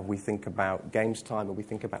conversation we have, we think about Games time and we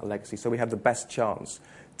think about legacy. So we have the best chance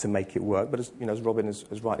to make it work. But as Robin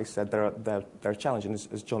has rightly said, there are challenges,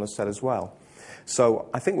 as John has said as well. So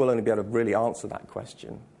I think we'll only be able to really answer that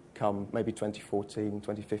question come maybe 2014,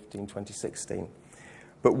 2015, 2016.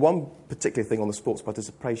 But one particular thing on the sports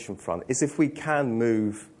participation front is if we can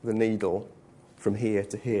move the needle from here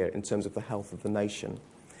to here in terms of the health of the nation,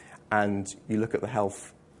 and you look at the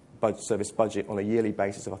health service budget on a yearly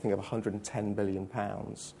basis of, I think, of £110 billion,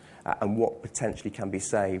 and what potentially can be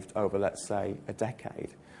saved over, let's say, a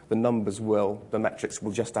decade, the metrics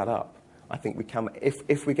will just add up. I think we can,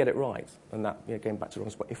 if we get it right, and that, going back to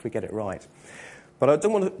Ron's point, if we get it right. But I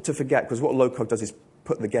don't want to forget, because what LOCOG does is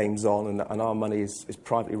put the Games on, and our money is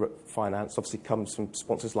privately financed, obviously comes from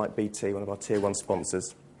sponsors like BT, one of our Tier 1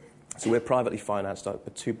 sponsors. So we're privately financed a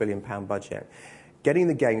 £2 billion budget. Getting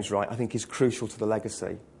the Games right, I think, is crucial to the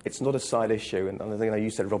legacy. It's not a side issue, and I think you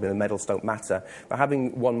said, Robin, the medals don't matter. But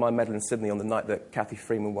having won my medal in Sydney on the night that Cathy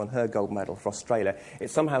Freeman won her gold medal for Australia, it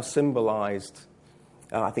somehow symbolised,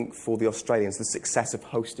 I think, for the Australians, the success of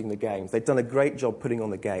hosting the Games. They'd done a great job putting on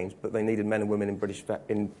the Games, but they needed men and women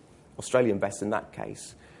in Australian vests, in that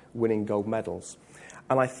case, winning gold medals.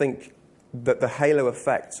 And I think that the halo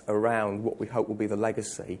effect around what we hope will be the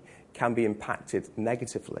legacy can be impacted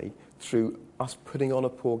negatively through us putting on a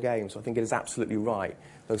poor game. So I think it is absolutely right.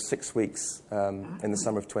 Those 6 weeks in the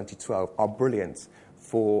summer of 2012 are brilliant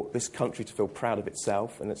for this country to feel proud of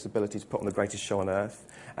itself and its ability to put on the greatest show on earth,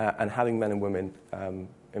 and having men and women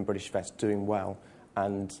in British vests doing well,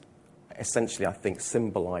 and essentially, I think,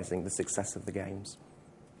 symbolising the success of the Games.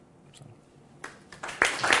 So.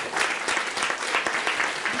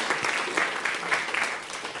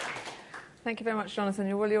 Thank you very much, Jonathan.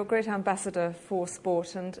 You're a great ambassador for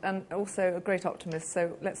sport and also a great optimist,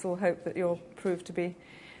 so let's all hope that you'll prove to be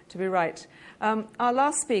right. Our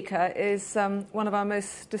last speaker is one of our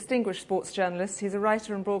most distinguished sports journalists. He's a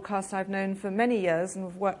writer and broadcaster I've known for many years and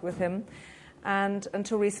have worked with him. And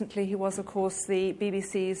until recently, he was, of course, the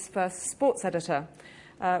BBC's first sports editor.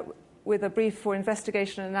 with a brief for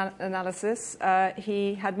investigation and analysis.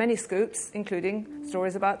 He had many scoops, including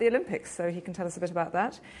stories about the Olympics, so he can tell us a bit about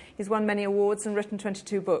that. He's won many awards and written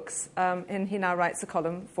 22 books, and he now writes a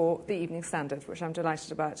column for the Evening Standard, which I'm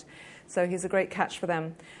delighted about. So he's a great catch for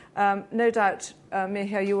them. No doubt,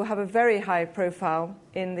 Mirho, you will have a very high profile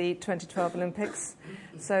in the 2012 Olympics.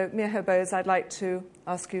 So, Mirho Bose, I'd like to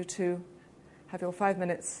ask you to have your 5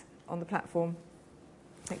 minutes on the platform.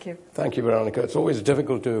 Thank you. Thank you, Veronica. It's always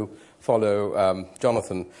difficult to follow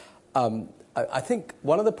Jonathan. I think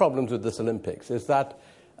one of the problems with this Olympics is that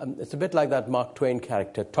it's a bit like that Mark Twain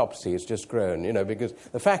character, Topsy. It's just grown, because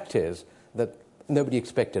the fact is that nobody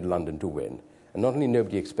expected London to win. And not only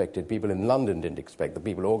nobody expected, people in London didn't expect, the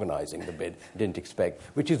people organising the bid didn't expect,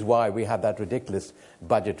 which is why we had that ridiculous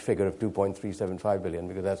budget figure of 2.375 billion,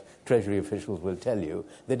 because as Treasury officials will tell you,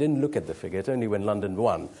 they didn't look at the figure. It's only when London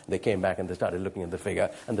won, they came back and they started looking at the figure,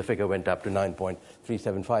 and the figure went up to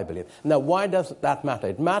 9.375 billion. Now, why does that matter?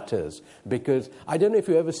 It matters because, I don't know if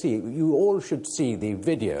you ever see, you all should see the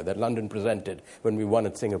video that London presented when we won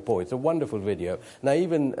at Singapore. It's a wonderful video. Now,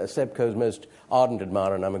 even Seb Coe's most ardent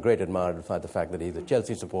admirer, and I'm a great admirer of the fact that he's a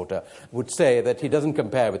Chelsea supporter, would say that he doesn't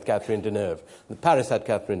compare with Catherine Deneuve. Paris had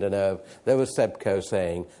Catherine Deneuve. There was Seb Coe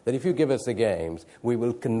saying that if you give us the games, we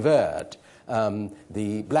will convert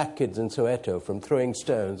the black kids in Soweto from throwing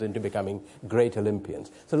stones into becoming great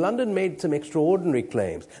Olympians. So London made some extraordinary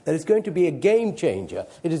claims that it's going to be a game changer.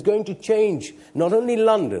 It is going to change not only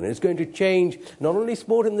London, it's going to change not only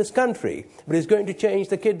sport in this country, but it's going to change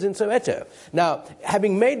the kids in Soweto. Now,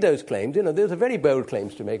 having made those claims, there's a very bold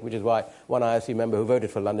claims to make, which is why one IOC member who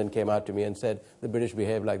voted for London came out to me and said the British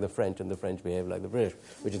behave like the French and the French behave like the British,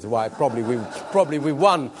 which is why probably we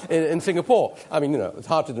won in Singapore. I mean, it's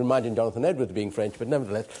hard to imagine Jonathan Edwards being French, but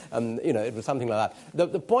nevertheless, it was something like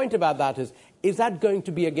that. The point about that is that going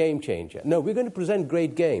to be a game changer? No, we're going to present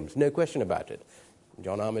great games, no question about it.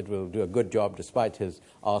 John Ahmed will do a good job despite his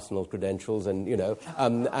Arsenal credentials, and the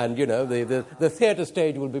theatre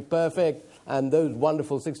stage will be perfect, and those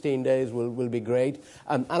wonderful 16 days will be great,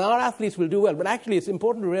 and our athletes will do well. But actually, it's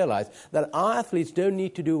important to realise that our athletes don't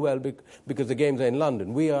need to do well because the games are in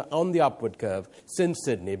London. We are on the upward curve since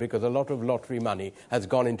Sydney because a lot of lottery money has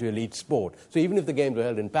gone into elite sport. So even if the games were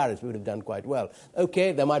held in Paris, we would have done quite well.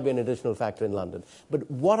 Okay, there might be an additional factor in London. But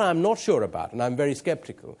what I'm not sure about, and I'm very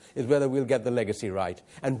sceptical, is whether we'll get the legacy right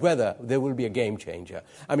and whether there will be a game changer.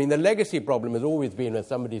 I mean, the legacy problem has always been, as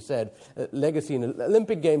somebody said, legacy in the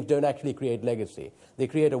Olympic Games don't actually create legacy. They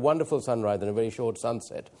create a wonderful sunrise and a very short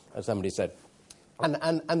sunset, as somebody said.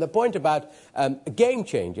 And the point about a game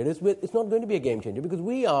changer is it's not going to be a game changer because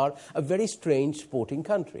we are a very strange sporting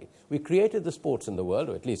country. We created the sports in the world,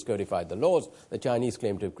 or at least codified the laws. The Chinese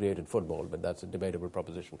claim to have created football, but that's a debatable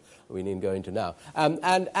proposition we needn't go into now.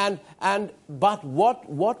 But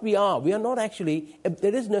what we are not actually,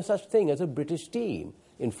 there is no such thing as a British team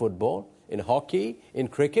in football, in hockey, in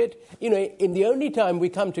cricket. In the only time we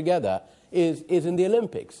come together is in the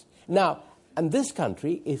Olympics. Now, and this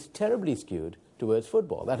country is terribly skewed towards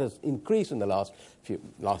football. That has increased in the last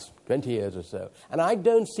 20 years or so. And I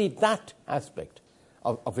don't see that aspect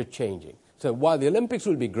of it changing. So while the Olympics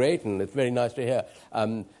will be great, and it's very nice to hear,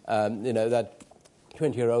 that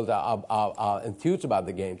 20-year-olds are enthused about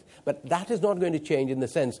the games, but that is not going to change in the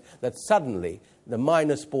sense that suddenly the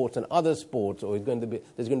minor sports and other sports, there's going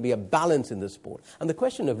to be a balance in the sport. And the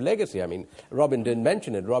question of legacy, I mean, Robin didn't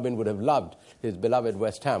mention it. Robin would have loved his beloved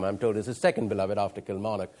West Ham, I'm told it's his second beloved after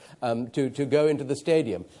Kilmarnock, to go into the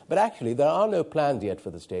stadium. But actually, there are no plans yet for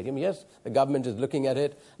the stadium. Yes, the government is looking at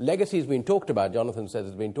it. Legacy has been talked about. Jonathan says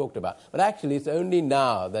it's been talked about. But actually, it's only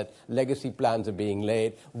now that legacy plans are being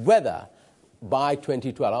laid. Whether by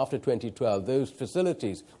 2012, after 2012, those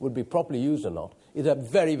facilities would be properly used or not is a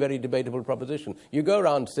very, very debatable proposition. You go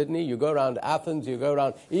around Sydney, you go around Athens, you go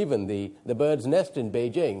around even the Bird's Nest in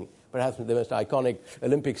Beijing, perhaps the most iconic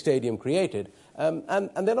Olympic stadium created, and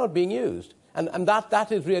they're not being used. And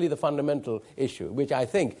that is really the fundamental issue, which I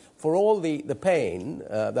think, for all the pain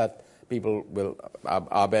that people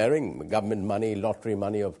are bearing, government money, lottery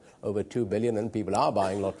money of over 2 billion, and people are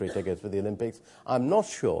buying lottery tickets for the Olympics. I'm not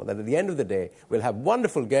sure that at the end of the day we'll have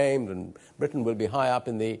wonderful games and Britain will be high up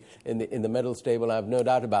in the medal table. I have no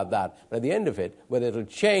doubt about that. But at the end of it, whether it'll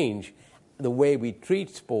change the way we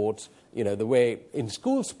treat sports, the way in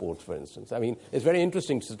school sports, for instance. I mean, it's very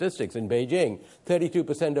interesting statistics. In Beijing,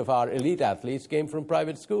 32% of our elite athletes came from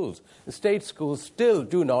private schools. The state schools still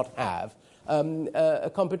do not have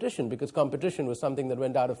a competition, because competition was something that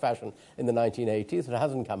went out of fashion in the 1980s. It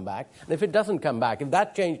hasn't come back. And if it doesn't come back, if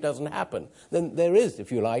that change doesn't happen, then there is,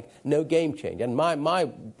 if you like, no game change. And my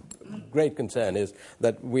great concern is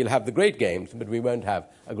that we'll have the great games, but we won't have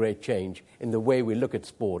a great change in the way we look at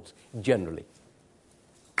sports generally.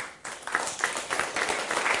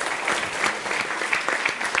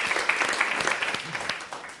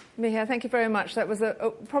 Mihir, thank you very much. That was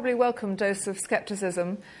a probably welcome dose of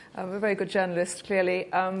scepticism. A very good journalist, clearly,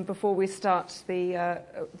 before we start the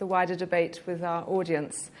wider debate with our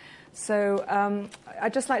audience. So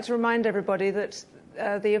I'd just like to remind everybody that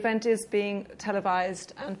the event is being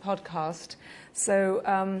televised and podcast.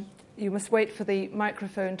 So you must wait for the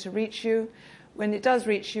microphone to reach you. When it does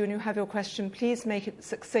reach you and you have your question, please make it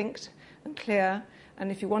succinct and clear. And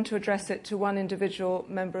if you want to address it to one individual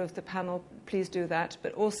member of the panel, please do that.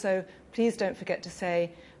 But also, please don't forget to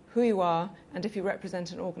say who you are and if you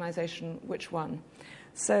represent an organisation, which one.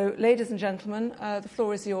 So, ladies and gentlemen, the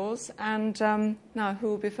floor is yours. And now, who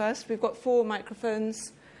will be first? We've got 4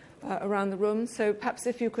 microphones around the room. So perhaps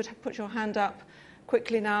if you could put your hand up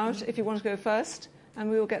quickly now if you want to go first, and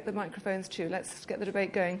we will get the microphones too. Let's get the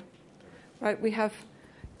debate going. Right, we have...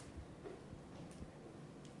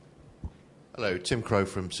 Hello, Tim Crow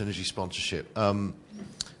from Synergy Sponsorship.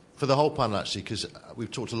 For the whole panel, actually, because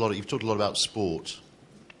you've talked a lot about sport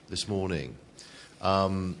this morning,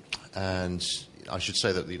 and I should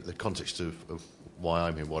say that the context of why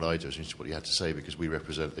I'm here, what I do, is what you had to say, because we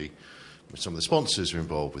represent some of the sponsors who are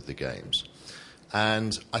involved with the games.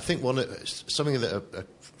 And I think a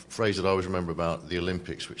phrase that I always remember about the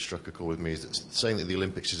Olympics, which struck a chord with me, is that saying that the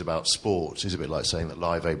Olympics is about sports is a bit like saying that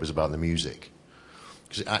Live Aid was about the music,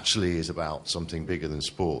 because it actually is about something bigger than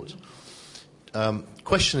sport.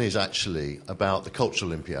 Question is actually about the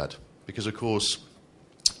Cultural Olympiad, because, of course,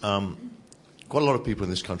 quite a lot of people in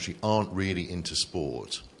this country aren't really into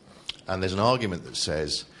sport. And there's an argument that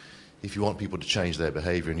says if you want people to change their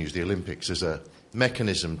behaviour and use the Olympics as a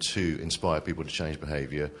mechanism to inspire people to change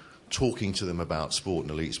behaviour, talking to them about sport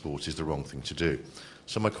and elite sport is the wrong thing to do.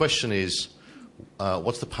 So my question is,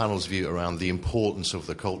 what's the panel's view around the importance of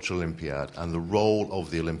the Cultural Olympiad and the role of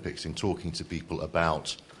the Olympics in talking to people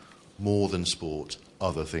about more than sport,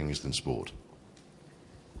 other things than sport?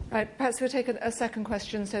 Right, perhaps we'll take a second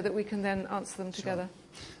question so that we can then answer them together.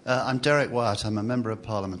 I'm Derek Wyatt. I'm a Member of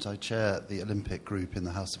Parliament. I chair the Olympic group in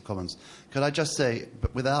the House of Commons. Could I just say,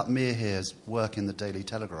 but without Mihir's work in the Daily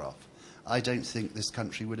Telegraph, I don't think this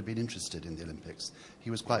country would have been interested in the Olympics.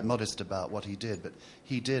 He was quite modest about what he did, but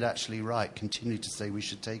he did actually continue to say we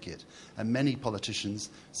should take it. And many politicians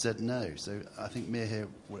said no. So I think Mihir,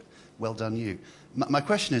 well done you. My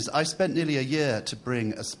question is, I spent nearly a year to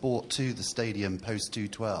bring a sport to the stadium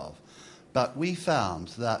post-2012, but we found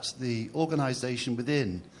that the organisation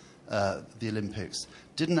within the Olympics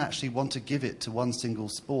didn't actually want to give it to one single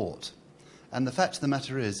sport. And the fact of the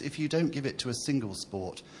matter is, if you don't give it to a single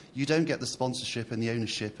sport, you don't get the sponsorship and the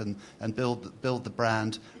ownership and build the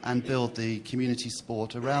brand and build the community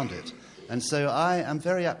sport around it. And so I am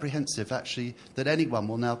very apprehensive, actually, that anyone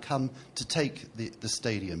will now come to take the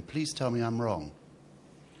stadium. Please tell me I'm wrong.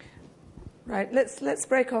 Right, let's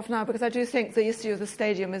break off now, because I do think the issue of the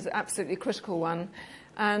stadium is an absolutely critical one.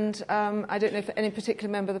 And I don't know if any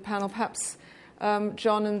particular member of the panel, perhaps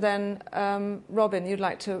John and then Robin, you'd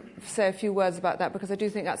like to say a few words about that, because I do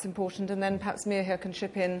think that's important. And then perhaps Mihir can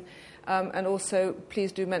chip in. And also,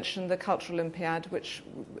 please do mention the Cultural Olympiad, which,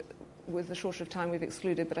 with the shortage of time, we've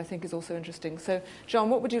excluded, but I think is also interesting. So, John,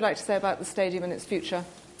 what would you like to say about the stadium and its future?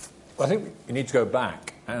 Well, I think you need to go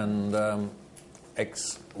back and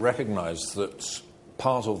recognise that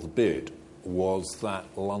part of the bid was that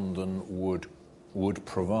London would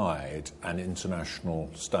provide an international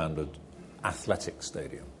standard athletic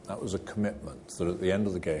stadium. That was a commitment that at the end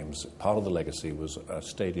of the Games, part of the legacy was a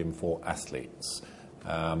stadium for athletes.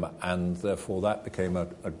 And therefore that became a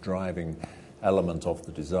driving element of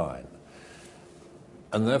the design.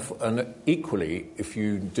 And equally, if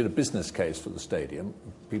you did a business case for the stadium,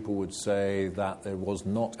 people would say that there was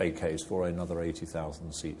not a case for another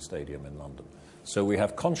 80,000-seat stadium in London. So we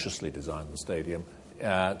have consciously designed the stadium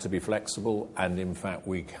to be flexible, and in fact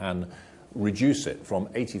we can reduce it from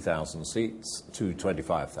 80,000 seats to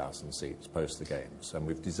 25,000 seats post the Games. And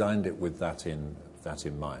we've designed it with that in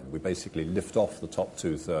mind. We basically lift off the top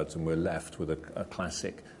two-thirds and we're left with a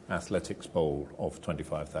classic athletics bowl of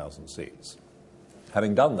 25,000 seats.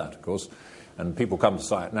 Having done that, of course, and people come to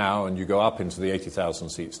sight now and you go up into the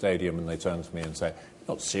 80,000-seat stadium and they turn to me and say,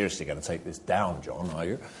 "You're not seriously going to take this down, John, are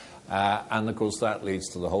you?" And, of course, that leads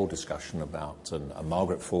to the whole discussion about, and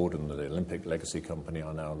Margaret Ford and the Olympic Legacy Company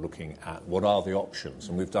are now looking at what are the options.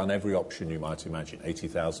 And we've done every option you might imagine,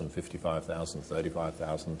 80,000, 55,000,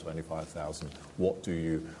 35,000, 25,000. What do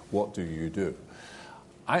you do?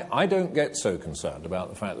 I don't get so concerned about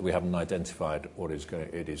the fact that we haven't identified what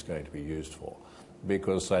it is going to be used for,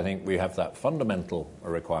 because I think we have that fundamental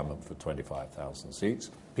requirement for 25,000 seats.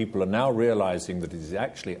 People are now realising that it is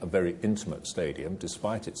actually a very intimate stadium,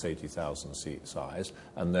 despite its 80,000 seat size,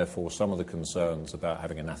 and therefore some of the concerns about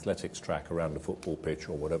having an athletics track around a football pitch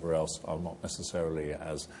or whatever else are not necessarily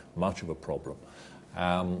as much of a problem.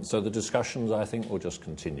 So the discussions, I think, will just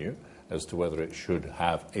continue as to whether it should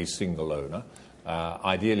have a single owner.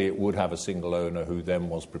 Ideally, it would have a single owner who then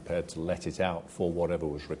was prepared to let it out for whatever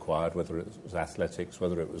was required, whether it was athletics,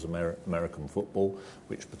 whether it was American football,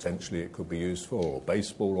 which potentially it could be used for, or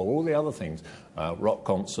baseball, or all the other things, rock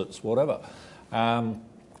concerts, whatever.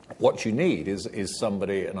 What you need is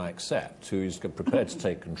somebody, and I accept, who is prepared to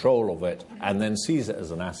take control of it and then sees it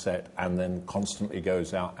as an asset and then constantly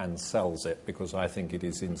goes out and sells it, because I think it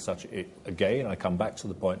is in such, again, I come back to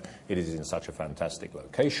the point, it is in such a fantastic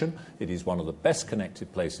location. It is one of the best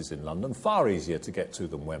connected places in London, far easier to get to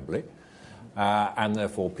than Wembley. And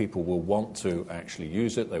therefore people will want to actually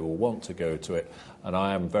use it, they will want to go to it, and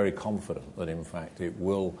I am very confident that in fact it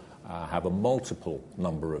will have a multiple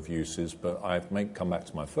number of uses, but I may come back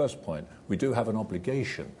to my first point. We do have an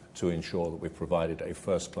obligation to ensure that we've provided a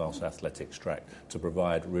first-class athletics track to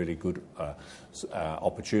provide really good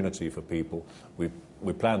opportunity for people.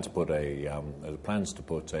 We plan to put plans to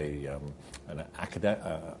put an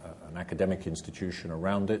academic institution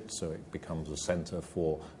around it, so it becomes a centre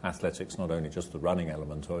for athletics, not only just the running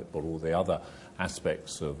element of it, but all the other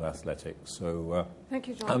aspects of athletics. So thank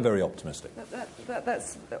you, John. I'm very optimistic.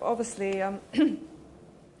 That's obviously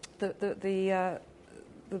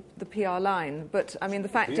the PR line, but I mean the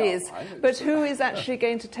fact is, but who is actually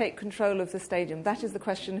going to take control of the stadium? That is the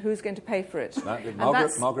question. Who's going to pay for it?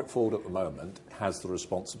 Margaret Ford at the moment has the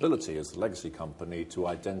responsibility as the legacy company to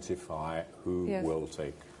identify who will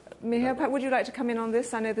take. Mihir, would you like to come in on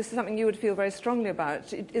this? I know this is something you would feel very strongly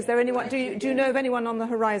about. Is there anyone? Do you know of anyone on the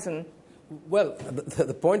horizon? Well,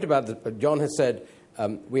 the point about John has said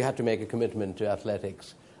we had to make a commitment to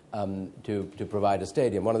athletics. To provide a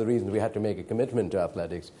stadium. One of the reasons we had to make a commitment to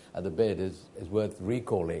athletics at the bid is worth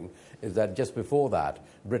recalling, is that just before that,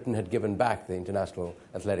 Britain had given back the International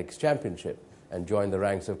Athletics Championship and joined the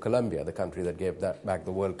ranks of Colombia, the country that gave that back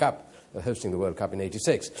the World Cup, hosting the World Cup in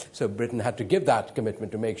 '86. So Britain had to give that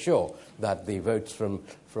commitment to make sure that the votes from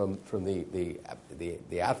the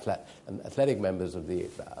athletic members of the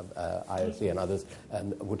IOC and others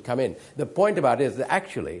would come in. The point about it is that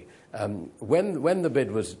actually, when the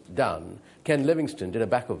bid was done, Ken Livingstone did a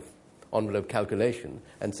back-of-envelope calculation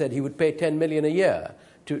and said he would pay $10 million a year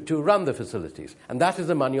to run the facilities. And that is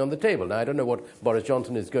the money on the table. Now, I don't know what Boris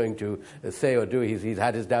Johnson is going to say or do. He's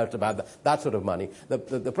had his doubts about that sort of money.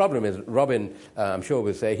 The problem is, Robin, I'm sure,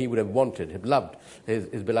 will say he would have loved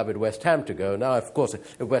his beloved West Ham to go. Now, of course,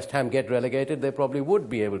 if West Ham get relegated, they probably would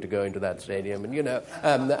be able to go into that stadium, and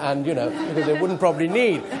because they wouldn't probably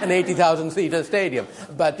need an 80,000-seater stadium.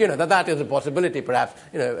 But, that is a possibility, perhaps,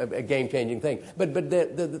 a game-changing thing. But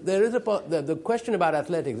there is the question about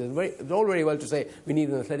athletics. It's all very well to say we need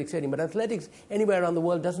an athletic stadium, but athletics anywhere around the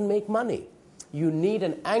world doesn't make money. You need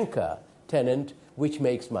an anchor tenant which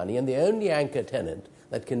makes money, and the only anchor tenant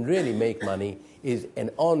that can really make money is an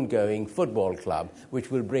ongoing football club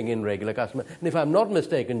which will bring in regular customers. And if I'm not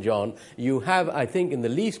mistaken, John, you have, I think, in the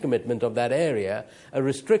lease commitment of that area, a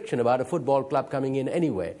restriction about a football club coming in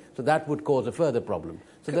anyway. So that would cause a further problem.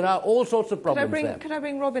 So there are all sorts of problems there. Can I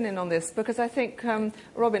bring Robin in on this? Because I think,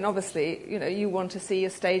 Robin, obviously, you want to see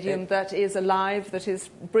a stadium that is alive, that is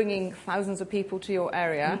bringing thousands of people to your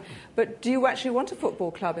area. But do you actually want a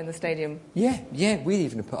football club in the stadium? Yeah, we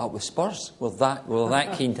even put up with Spurs. We're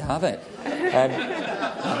that keen to have it.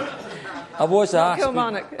 I was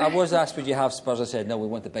asked, would you have Spurs? I said, no, we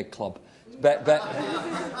want the big club. But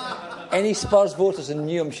any Spurs voters in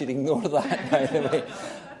Newham should ignore that, by the way.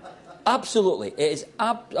 Absolutely. It is.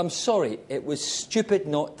 I'm sorry. It was stupid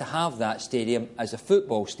not to have that stadium as a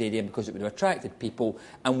football stadium, because it would have attracted people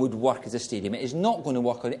and would work as a stadium. It is not going to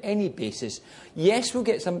work on any basis. Yes, we'll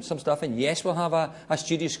get some stuff in. Yes, we'll have a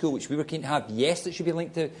studio school, which we were keen to have. Yes, that should be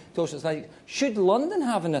linked to Oxford Athletics. Should London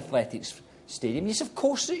have an athletics stadium? Yes, of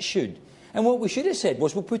course it should. And what we should have said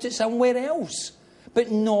was we'll put it somewhere else. But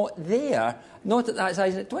not there, not at that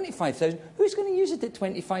size, at 25,000. Who's going to use it at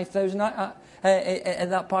 25,000 in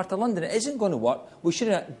that part of London? It isn't going to work. We should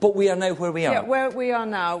have, but we are now where we are. Yeah, where we are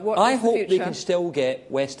now. I hope they can still get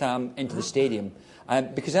West Ham into the stadium.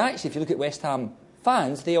 Because actually, if you look at West Ham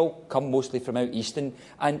fans, they all come mostly from out east, and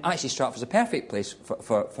actually Stratford's a perfect place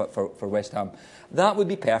for West Ham. That would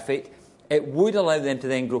be perfect. it would allow them to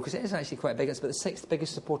then grow, because it is actually quite big. It's about the 6th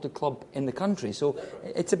biggest supported club in the country, so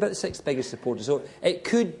it's about the 6th biggest supporter. So it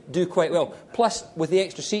could do quite well. Plus, with the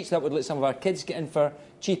extra seats, that would let some of our kids get in for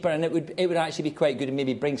cheaper, and it would actually be quite good and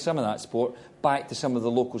maybe bring some of that sport back to some of the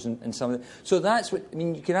locals and some of the... So that's what... I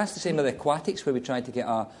mean, you can ask the same with the aquatics, where we tried to get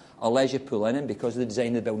a leisure pool in, and because of the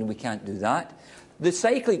design of the building, we can't do that. The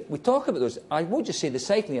cycling, we talk about those. I will just say the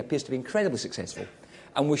cycling appears to be incredibly successful.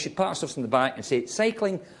 And we should pat ourselves in the back and say,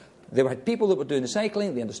 cycling, there were people that were doing the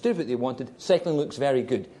cycling, they understood what they wanted, cycling looks very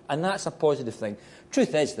good. And that's a positive thing.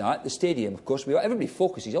 Truth is that the stadium, of course, everybody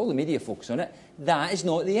focuses, all the media focus on it. That is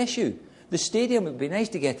not the issue. The stadium, it would be nice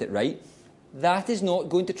to get it right. That is not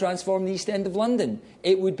going to transform the East End of London.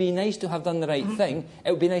 It would be nice to have done the right thing.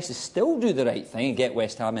 It would be nice to still do the right thing and get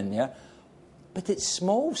West Ham in there. But it's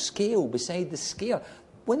small scale beside the scale.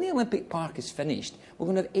 When the Olympic Park is finished, we're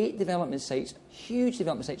going to have 8 development sites, huge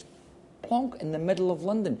development sites, plonk in the middle of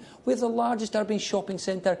London. We have the largest urban shopping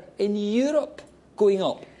centre in Europe going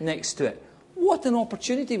up next to it. What an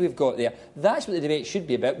opportunity we've got there. That's what the debate should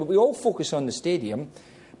be about. But we all focus on the stadium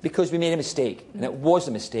because we made a mistake. And it was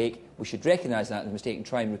a mistake. We should recognise that as a mistake and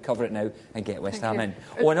try and recover it now and get West Ham in.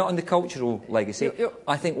 Not on the cultural legacy.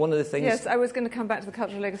 I think one of the things... Yes, I was going to come back to the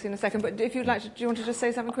cultural legacy in a second, but if you'd like to... Do you want to just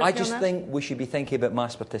say something quickly on that? I just think we should be thinking about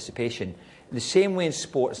mass participation. The same way in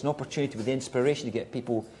sport, it's an opportunity with the inspiration to get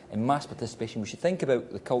people in mass participation. We should think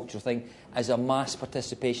about the cultural thing as a mass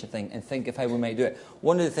participation thing and think of how we might do it.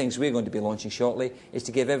 One of the things we're going to be launching shortly is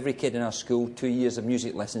to give every kid in our school 2 years of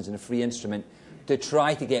music lessons and a free instrument to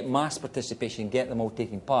try to get mass participation and get them all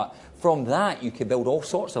taking part. From that, you can build all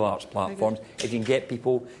sorts of arts platforms if you can get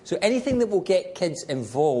people... So anything that will get kids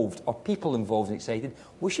involved or people involved and excited,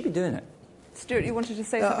 we should be doing it. Stuart, you wanted to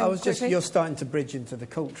say something I was quickly? You're starting to bridge into the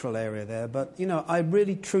cultural area there, but, you know, I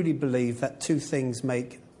really truly believe that 2 things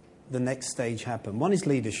make the next stage happen. One is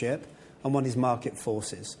leadership and one is market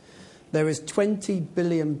forces. There is £20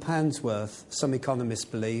 billion worth, some economists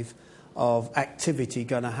believe, of activity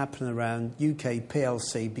going to happen around UK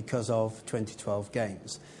PLC because of 2012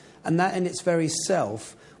 Games. And that in its very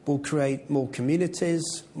self will create more communities,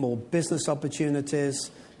 more business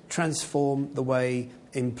opportunities, transform the way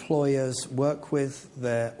employers work with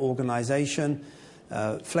their organisation,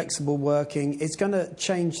 flexible working. It's going to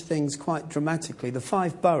change things quite dramatically. The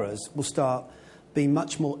 5 boroughs will start being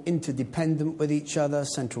much more interdependent with each other.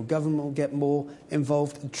 Central government will get more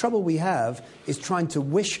involved. The trouble we have is trying to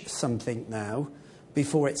wish something now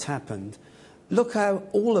before it's happened. Look how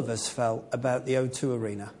all of us felt about the O2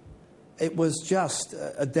 Arena. It was just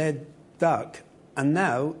a dead duck, and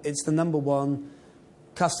now it's the #1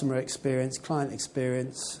 customer experience, client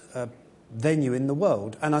experience venue in the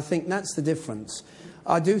world. And I think that's the difference.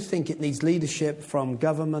 I do think it needs leadership from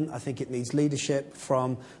government. I think it needs leadership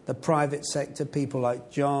from the private sector, people like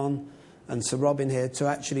John and Sir Robin here, to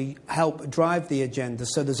actually help drive the agenda.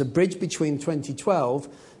 So there's a bridge between 2012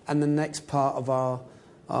 and the next part of our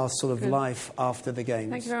sort of life after the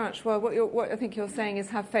Games. Thank you very much. Well, what I think you're saying is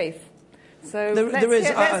have faith. So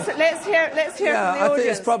let's hear from the audience. I think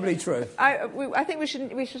it's probably true. I think we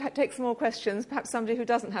should take some more questions. Perhaps somebody who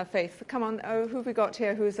doesn't have faith. Come on, who have we got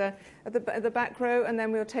here? Who's at the back row, and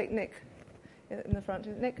then we'll take Nick in the front.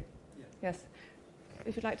 Nick, yes.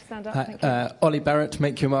 If you'd like to stand up, thank you. Ollie Barrett,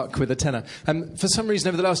 make your mark with a tenner. For some reason,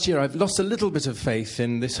 over the last year, I've lost a little bit of faith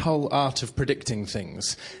in this whole art of predicting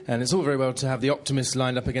things. And it's all very well to have the optimists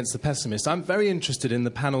lined up against the pessimists. I'm very interested in the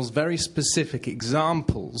panel's very specific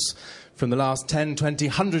examples from the last 10, 20,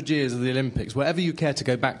 100 years of the Olympics, wherever you care to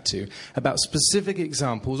go back to, about specific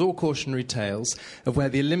examples or cautionary tales of where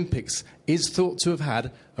the Olympics is thought to have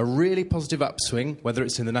had a really positive upswing, whether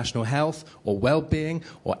it's in the national health or well-being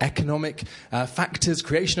or economic factors,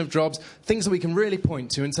 creation of jobs, things that we can really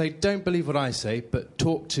point to and say, don't believe what I say, but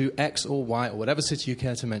talk to X or Y or whatever city you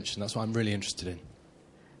care to mention. That's what I'm really interested in.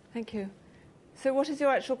 Thank you. So what is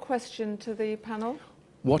your actual question to the panel?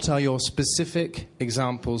 What are your specific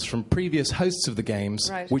examples from previous hosts of the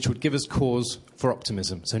Games which would give us cause for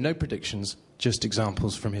optimism? So no predictions, just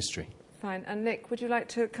examples from history. Fine. And Nick, would you like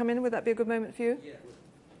to come in? Would that be a good moment for you?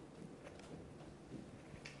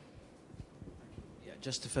 Yeah,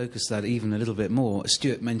 just to focus that even a little bit more,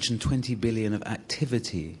 Stuart mentioned 20 billion of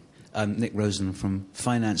activity. Nick Rosen from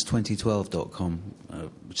finance2012.com,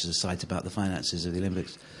 which is a site about the finances of the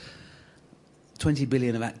Olympics. 20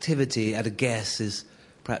 billion of activity, at a guess, is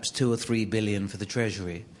perhaps 2 or 3 billion for the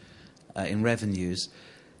Treasury in revenues.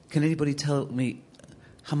 Can anybody tell me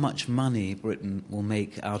how much money Britain will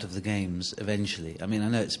make out of the Games eventually? I mean, I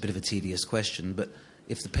know it's a bit of a tedious question, but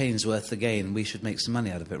if the pain's worth the gain, we should make some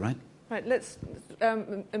money out of it, right? Right, let's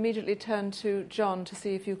immediately turn to John to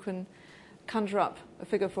see if you can conjure up a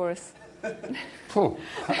figure for us.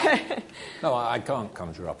 No, I can't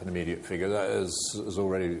conjure up an immediate figure. That has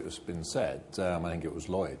already been said. I think it was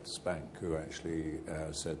Lloyds Bank who actually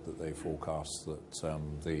said that they forecast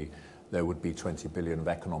that there would be 20 billion of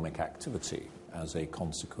economic activity as a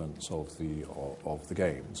consequence of the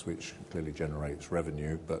games, which clearly generates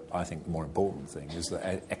revenue. But I think the more important thing is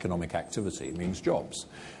that economic activity means jobs.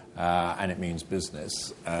 And it means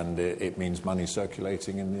business, and it means money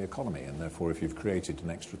circulating in the economy. And therefore, if you've created an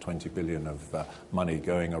extra 20 billion of money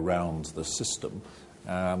going around the system,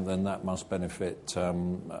 then that must benefit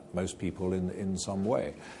most people in some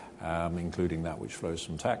way, including that which flows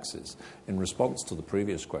from taxes. In response to the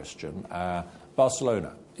previous question,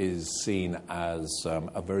 Barcelona is seen as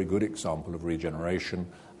a very good example of regeneration,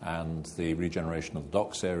 and the regeneration of the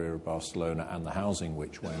docks area of Barcelona and the housing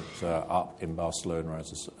which went up in Barcelona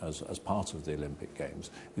as part of the Olympic Games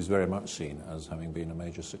is very much seen as having been a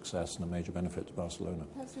major success and a major benefit to Barcelona.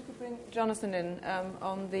 Perhaps we could bring Jonathan in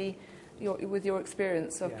with your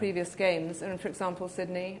experience of previous games, and for example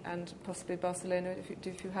Sydney and possibly Barcelona,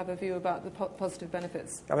 if you have a view about the positive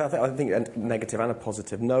benefits. I think a negative and a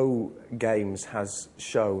positive. No games has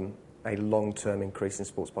shown a long-term increase in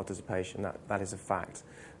sports participation. That is a fact.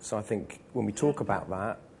 So I think when we talk about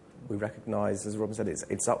that, we recognise, as Robin said,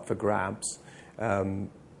 it's up for grabs, but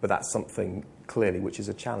that's something clearly which is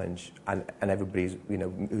a challenge, and everybody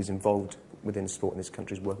who's involved within sport in this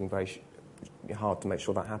country is working very hard to make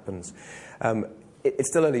sure that happens. It's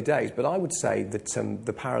still early days, but I would say that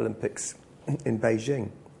the Paralympics in Beijing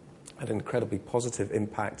had an incredibly positive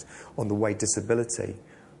impact on the way disability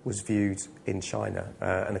was viewed in China.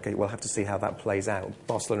 And okay, we'll have to see how that plays out.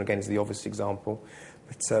 Barcelona, again, is the obvious example.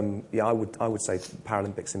 But, I would say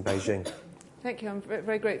Paralympics in Beijing. Thank you. I'm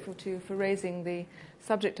very grateful to you for raising the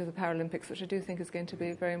subject of the Paralympics, which I do think is going to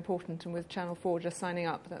be very important. And with Channel 4 just signing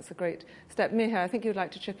up, that's a great step. Miha, I think you'd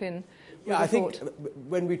like to chip in with I think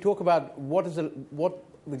when we talk about what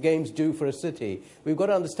the Games do for a city, we've got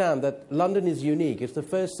to understand that London is unique. It's the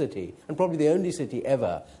first city, and probably the only city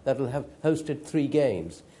ever, that will have hosted 3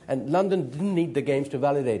 Games. And London didn't need the Games to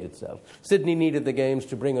validate itself. Sydney needed the Games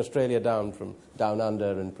to bring Australia down from down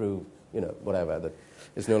under and prove, whatever, that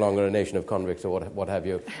it's no longer a nation of convicts or what have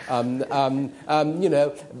you.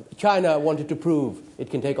 China wanted to prove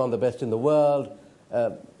it can take on the best in the world.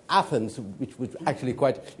 Athens, which was actually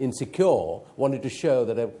quite insecure, wanted to show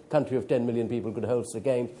that a country of 10 million people could host the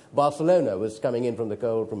Games. Barcelona was coming in from the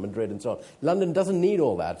cold, from Madrid and so on. London doesn't need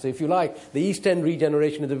all that. So if you like, the East End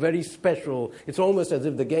regeneration is a very special... It's almost as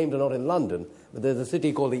if the Games are not in London, but there's a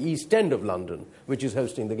city called the East End of London, which is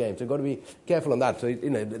hosting the Games. So you've got to be careful on that. So,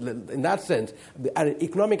 in that sense,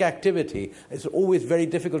 economic activity is always very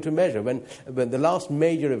difficult to measure. When the last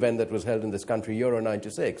major event that was held in this country, Euro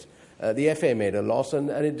 96, the FA made a loss and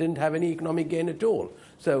it didn't have any economic gain at all.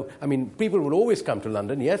 So, people will always come to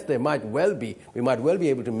London. Yes, we might well be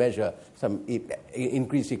able to measure some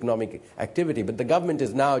increased economic activity, but the government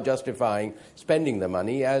is now justifying spending the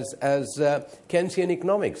money as Keynesian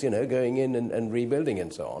economics, going in and rebuilding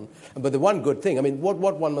and so on. But the one good thing, what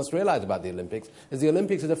one must realize about the Olympics is the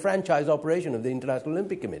Olympics is a franchise operation of the International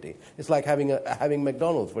Olympic Committee. It's like having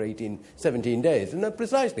McDonald's for 17 days. And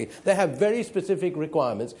precisely, they have very specific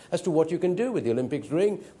requirements as to what you can do with the Olympics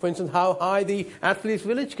ring. For instance, how high the athletes'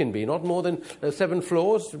 village can be, not more than 7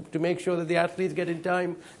 floors, to make sure that the athletes get in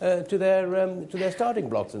time to their starting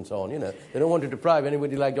blocks and so on. They don't want to deprive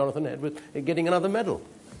anybody like Jonathan Edwards getting another medal.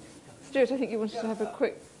 Stuart, I think you wanted to have a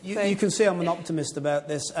quick... You can see I'm an optimist about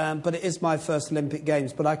this, but it is my first Olympic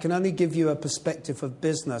Games. But I can only give you a perspective of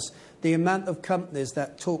business. The amount of companies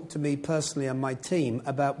that talk to me personally and my team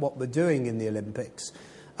about what we're doing in the Olympics,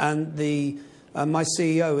 and my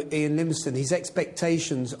CEO, Ian Livingstone, his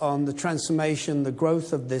expectations on the transformation, the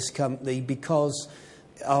growth of this company because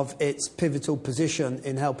of its pivotal position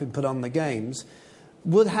in helping put on the Games,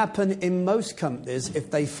 would happen in most companies if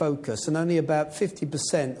they focus. And only about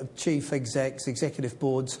 50% of chief execs, executive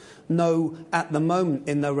boards, know at the moment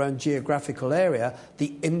in their own geographical area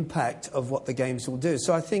the impact of what the Games will do.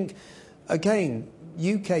 So I think, again,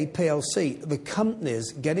 UK PLC, the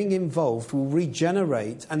companies getting involved will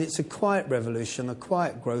regenerate, and it's a quiet revolution, a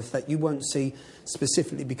quiet growth that you won't see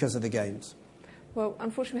specifically because of the Games. Well,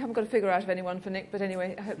 unfortunately, we haven't got a figure out of anyone for Nick, but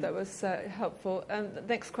anyway, I hope that was helpful. The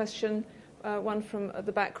next question, one from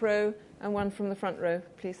the back row and one from the front row,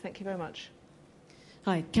 please. Thank you very much.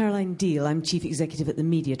 Hi, Caroline Deal. I'm Chief Executive at the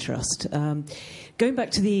Media Trust. Going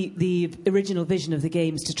back to the original vision of the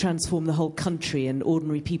Games to transform the whole country and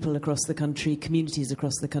ordinary people across the country, communities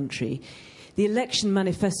across the country, the election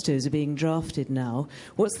manifestos are being drafted now.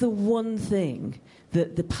 What's the one thing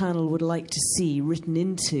that the panel would like to see written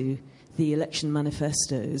into the election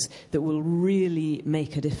manifestos that will really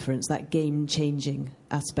make a difference, that game-changing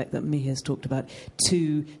aspect that Mihir has talked about,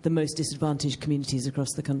 to the most disadvantaged communities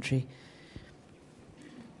across the country?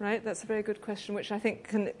 Right, that's a very good question, which I think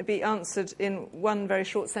can be answered in one very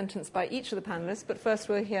short sentence by each of the panellists. But first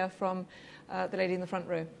we'll hear from the lady in the front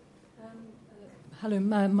row. Hello,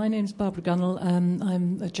 my name's Barbara Gunnell.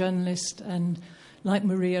 I'm a journalist, and like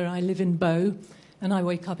Maria, I live in Bow. And I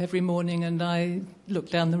wake up every morning and I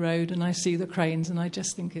look down the road and I see the cranes, and I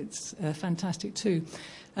just think it's fantastic too.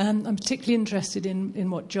 I'm particularly interested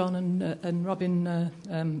in what John and Robin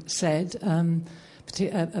said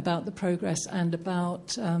about the progress and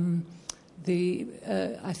about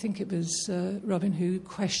I think it was Robin who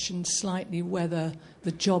questioned slightly whether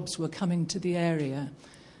the jobs were coming to the area.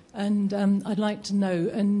 And I'd like to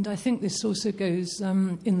know, and I think this also goes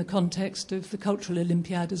in the context of the Cultural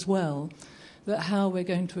Olympiad as well, that how we're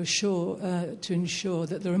going to ensure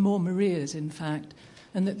that there are more Marias, in fact,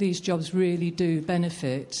 and that these jobs really do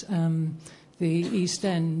benefit the East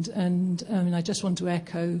End. And I just want to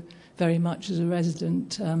echo very much as a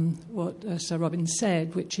resident what Sir Robin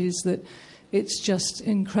said, which is that it's just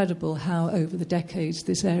incredible how over the decades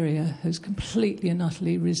this area has completely and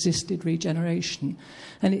utterly resisted regeneration.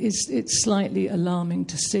 And it's slightly alarming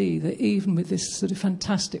to see that even with this sort of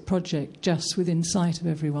fantastic project just within sight of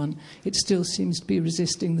everyone, it still seems to be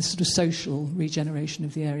resisting the sort of social regeneration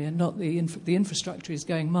of the area. Not the infrastructure is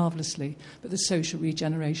going marvellously, but the social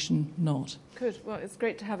regeneration not. Good. Well, it's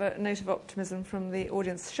great to have a note of optimism from the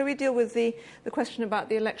audience. Shall we deal with the question about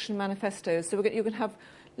the election manifestos? So you can have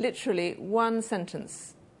literally one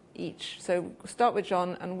sentence each. So start with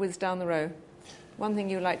John and whiz down the row. One thing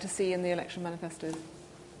you'd like to see in the election manifestos.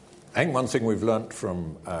 I think one thing we've learnt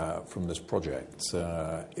from this project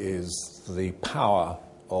is the power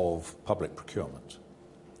of public procurement.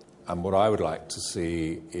 And what I would like to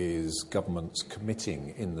see is governments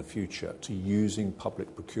committing in the future to using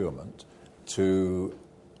public procurement to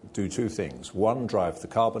do two things. One, drive the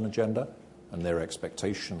carbon agenda and their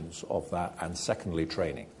expectations of that, and secondly,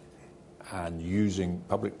 training, and using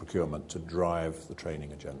public procurement to drive the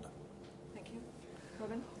training agenda. Thank you.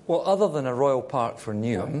 Robin? Well, other than a royal park for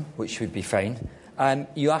Newham, which would be fine,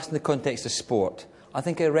 you asked in the context of sport. I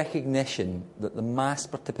think a recognition that the mass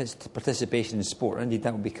participation in sport, and indeed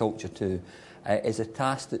that would be culture too, is a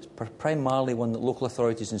task that's primarily one that local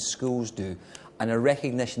authorities and schools do, and a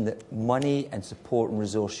recognition that money and support and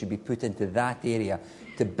resource should be put into that area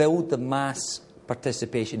to build the mass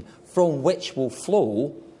participation from which will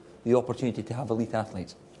flow the opportunity to have elite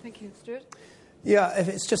athletes. Thank you. Stuart? Yeah, if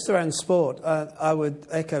it's just around sport, I would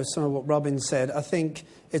echo some of what Robin said. I think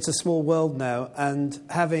it's a small world now, and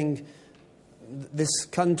having this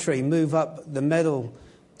country move up the medal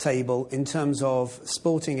table in terms of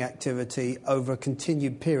sporting activity over a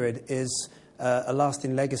continued period is a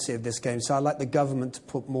lasting legacy of this game. So I'd like the government to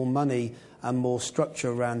put more money and more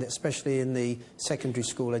structure around it, especially in the secondary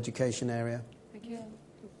school education area. Thank you.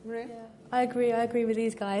 Maria? Yeah, I agree with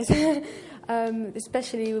these guys,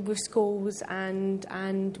 especially with schools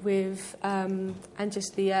and with and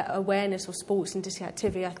just the awareness of sports and just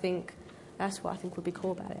activity. I think that's what I think would be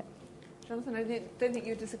cool about it. Jonathan, I don't think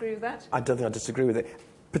you disagree with that? I don't think I disagree with it.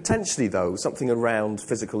 Potentially, though, something around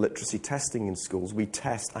physical literacy testing in schools. We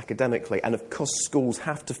test academically, and of course schools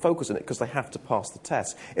have to focus on it because they have to pass the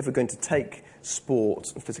test. If we're going to take sport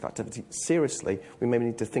and physical activity seriously, we maybe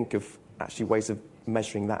need to think of actually ways of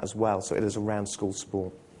measuring that as well, so it is around school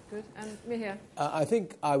sport. Good. And Mihir? I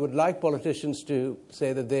think I would like politicians to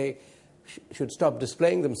say that they should stop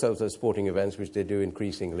displaying themselves as sporting events, which they do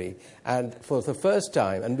increasingly. And for the first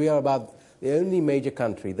time, and we are about the only major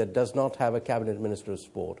country that does not have a cabinet minister of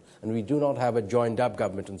sport, and we do not have a joined-up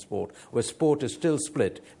government in sport, where sport is still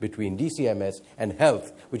split between DCMS and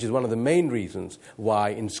health, which is one of the main reasons why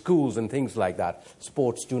in schools and things like that,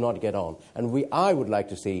 sports do not get on. And I would like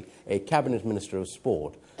to see a cabinet minister of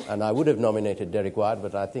sport, and I would have nominated Derek Wyatt,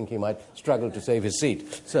 but I think he might struggle to save his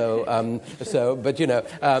seat. So, but you know,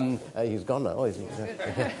 he's gone now, isn't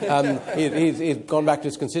he? He's gone back to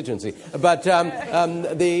his constituency. But that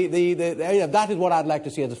is what I'd like to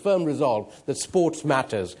see as a firm resolve that sports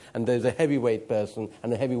matters, and there's a heavyweight person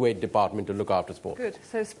and a heavyweight department to look after sport. Good.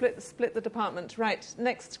 So split the department. Right.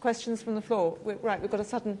 Next questions from the floor. We've got a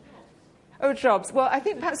sudden. Oh, jobs. Well, I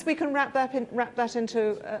think perhaps we can wrap that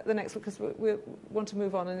into the next one, because we want to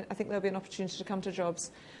move on, and I think there'll be an opportunity to come to jobs.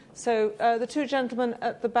 So the two gentlemen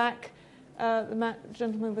at the back, the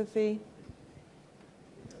gentleman with the...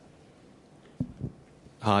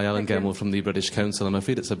 Hi, Alan Gemmell from the British Council. I'm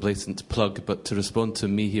afraid it's a blatant plug, but to respond to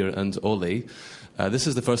Mihir and Ollie, this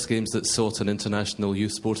is the first Games that sought an international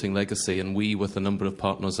youth sporting legacy, and we, with a number of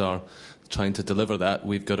partners, are trying to deliver that.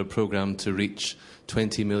 We've got a programme to reach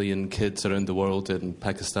 20 million kids around the world in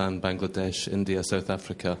Pakistan, Bangladesh, India, South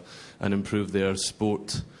Africa, and improve their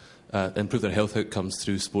improve their health outcomes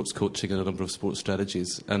through sports coaching and a number of sports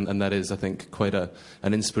strategies. And that is, I think, quite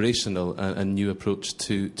an inspirational and new approach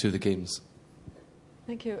to the Games.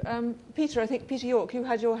 Thank you. Peter, I think Peter York, you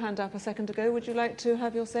had your hand up a second ago. Would you like to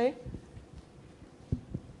have your say?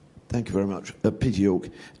 Thank you very much. Peter York.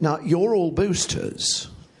 Now, you're all boosters.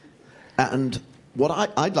 And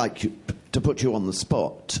what I'd like you to put you on the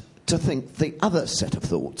spot to think the other set of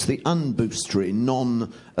thoughts, the unboostery,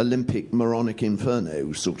 non-Olympic moronic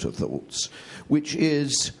inferno sort of thoughts, which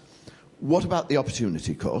is, what about the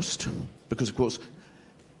opportunity cost? Because, of course,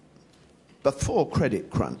 before Credit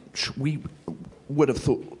Crunch, we would have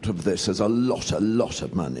thought of this as a lot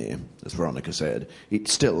of money, as Veronica said.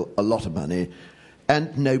 It's still a lot of money.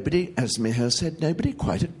 And nobody, as Mihir said, nobody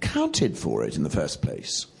quite accounted for it in the first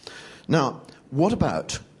place. Now, what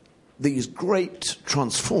about these great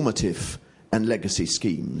transformative and legacy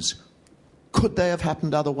schemes? Could they have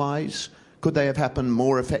happened otherwise? Could they have happened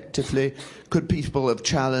more effectively? Could people have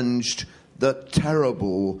challenged the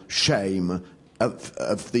terrible shame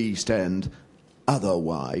of the East End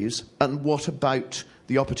otherwise? And what about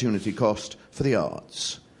the opportunity cost for the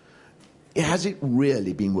arts? Has it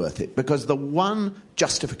really been worth it? Because the one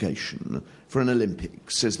justification for an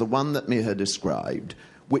Olympics is the one that Mihir described,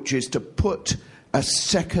 which is to put a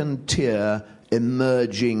second-tier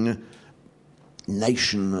emerging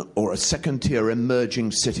nation or a second-tier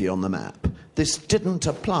emerging city on the map. This didn't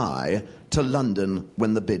apply to London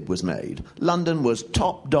when the bid was made. London was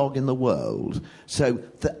top dog in the world, so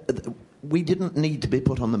we didn't need to be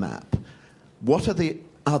put on the map. What are the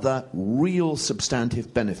other real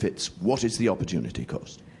substantive benefits? What is the opportunity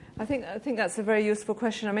cost? I think that's a very useful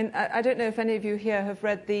question. I mean, I don't know if any of you here have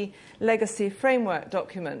read the Legacy Framework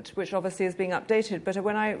document, which obviously is being updated, but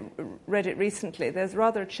when I read it recently, there's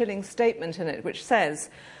rather a chilling statement in it, which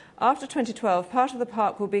says, after 2012, part of the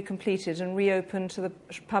park will be completed and reopened to the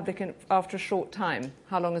public after a short time.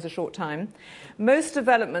 How long is a short time? Most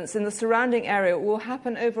developments in the surrounding area will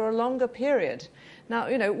happen over a longer period. Now,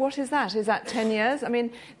 what is that? Is that 10 years? I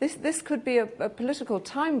mean, this could be a political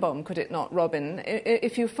time bomb, could it not, Robin?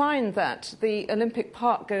 If you find that the Olympic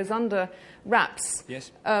Park goes under wraps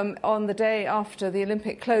yes. On the day after the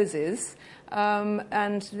Olympic closes,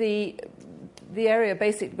 and the area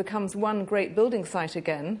basically becomes one great building site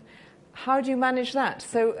again, how do you manage that?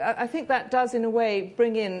 So I think that does, in a way,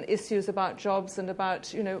 bring in issues about jobs and about,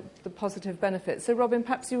 the positive benefits. So, Robin,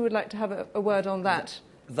 perhaps you would like to have a word on that.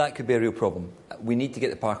 That could be a real problem. We need to get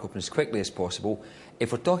the park open as quickly as possible.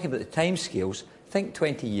 If we're talking about the timescales, think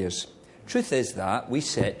 20 years. Truth is that we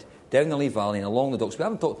sit down the Lee Valley and along the docks. We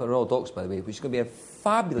haven't talked about Royal Docks, by the way, which is going to be a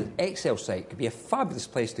fabulous Excel site. It could be a fabulous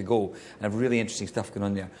place to go and have really interesting stuff going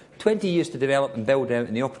on there. 20 years to develop and build out,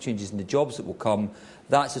 and the opportunities and the jobs that will come,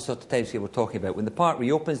 that's the sort of timescale we're talking about. When the park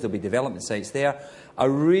reopens, there'll be development sites there. A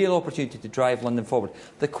real opportunity to drive London forward.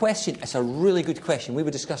 The question, it's a really good question. We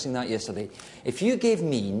were discussing that yesterday. If you gave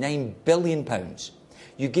me £9 billion,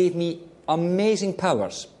 you gave me amazing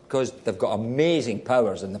powers, because they've got amazing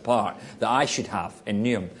powers in the park that I should have in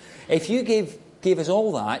Newham. If you gave us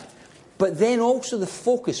all that, but then also the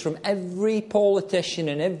focus from every politician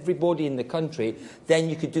and everybody in the country, then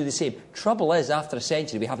you could do the same. Trouble is, after a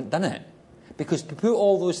century, we haven't done it. Because to put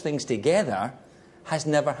all those things together has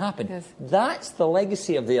never happened. Yes. That's the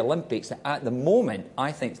legacy of the Olympics that at the moment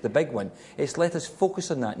I think is the big one. It's let us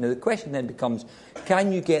focus on that. Now the question then becomes,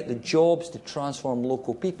 can you get the jobs to transform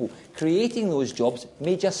local people? Creating those jobs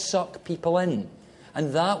may just suck people in.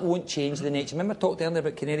 And that won't change the nature. Remember I talked earlier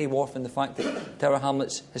about Canary Wharf and the fact that Tower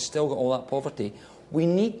Hamlets has still got all that poverty. We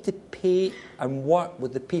need to pay and work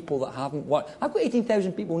with the people that haven't worked. I've got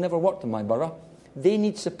 18,000 people who never worked in my borough. They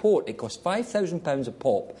need support. It costs £5,000 a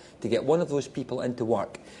pop to get one of those people into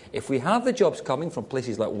work. If we have the jobs coming from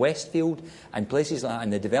places like Westfield and places like that,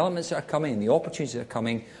 and the developments that are coming and the opportunities that are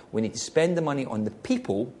coming, we need to spend the money on the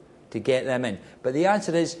people to get them in. But the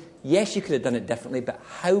answer is, yes, you could have done it differently, but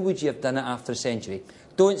how would you have done it after a century?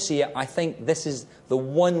 Don't see it. I think this is the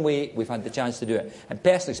one way we've had the chance to do it. And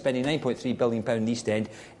personally, spending £9.3 billion in the East End,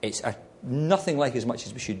 it's nothing like as much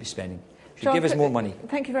as we should be spending. John, give us more money.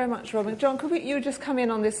 Thank you very much, Robin. John, could you just come in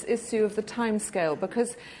on this issue of the timescale?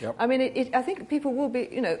 Because, yep. I mean, I think people will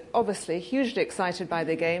be, obviously hugely excited by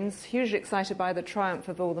the Games, hugely excited by the triumph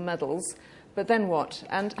of all the medals. But then what?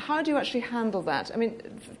 And how do you actually handle that? I mean,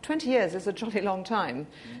 20 years is a jolly long time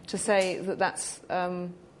to say that that's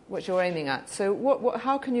what you're aiming at. So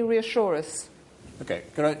how can you reassure us? Okay,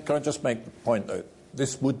 can I just make the point, though?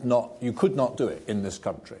 You could not do it in this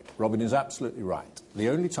country. Robin is absolutely right. The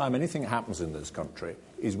only time anything happens in this country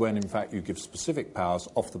is when, in fact, you give specific powers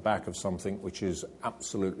off the back of something which is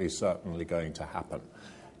absolutely certainly going to happen.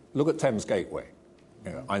 Look at Thames Gateway.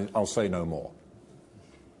 I'll say no more.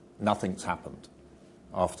 Nothing's happened.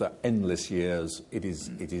 After endless years, it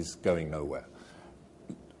is going nowhere.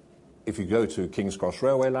 If you go to King's Cross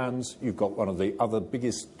Railway Lands, you've got one of the other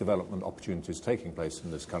biggest development opportunities taking place in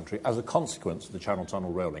this country as a consequence of the Channel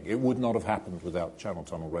Tunnel rail link. It would not have happened without Channel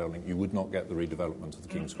Tunnel rail link. You would not get the redevelopment of the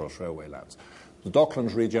King's Cross Railway Lands. The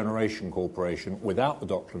Docklands Regeneration Corporation, without the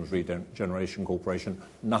Docklands Regeneration Corporation,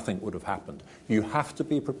 nothing would have happened. You have to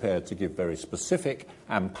be prepared to give very specific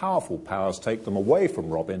and powerful powers, take them away from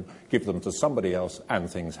Robin, give them to somebody else, and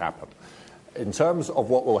things happen. In terms of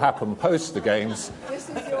what will happen post the Games,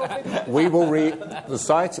 we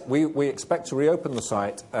expect to reopen the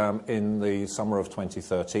site in the summer of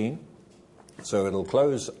 2013. So it'll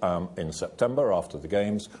close in September after the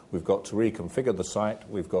Games. We've got to reconfigure the site.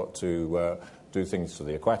 We've got to do things to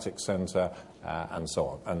the aquatic centre and so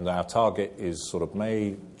on. And our target is sort of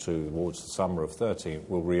May towards the summer of 13,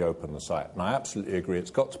 we'll reopen the site. And I absolutely agree,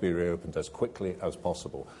 it's got to be reopened as quickly as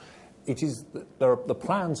possible. The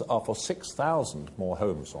plans are for 6,000 more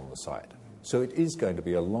homes on the site. So it is going to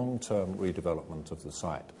be a long-term redevelopment of the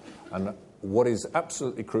site. And what is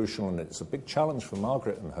absolutely crucial, and it's a big challenge for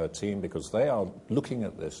Margaret and her team because they are looking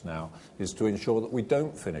at this now, is to ensure that we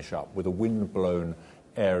don't finish up with a wind-blown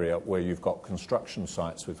area where you've got construction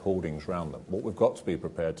sites with hoardings around them. What we've got to be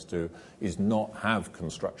prepared to do is not have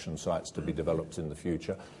construction sites to be developed in the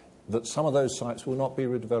future, that some of those sites will not be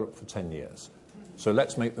redeveloped for 10 years. So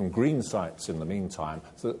let's make them green sites in the meantime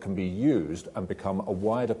so that it can be used and become a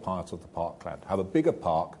wider part of the parkland. Have a bigger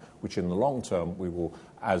park, which in the long term we will,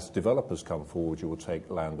 as developers come forward, you will take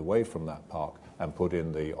land away from that park and put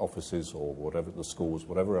in the offices or whatever, the schools,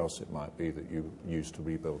 whatever else it might be that you use to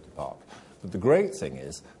rebuild the park. But the great thing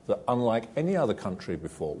is that unlike any other country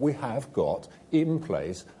before, we have got in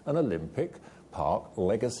place an Olympic Park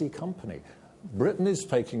legacy company. Britain is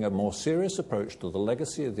taking a more serious approach to the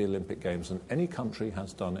legacy of the Olympic Games than any country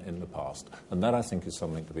has done in the past. And that, I think, is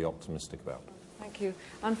something to be optimistic about. Thank you.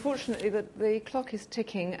 Unfortunately, the clock is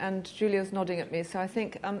ticking and Julia's nodding at me, so I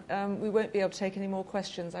think we won't be able to take any more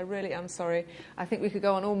questions. I really am sorry. I think we could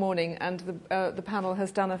go on all morning, and the panel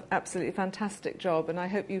has done an absolutely fantastic job, and I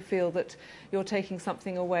hope you feel that you're taking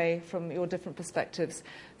something away from your different perspectives.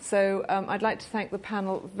 So I'd like to thank the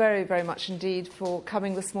panel very, very much indeed for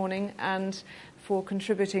coming this morning and for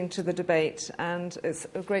contributing to the debate, and it's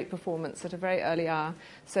a great performance at a very early hour.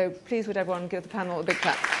 So please would everyone give the panel a big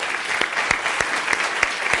clap.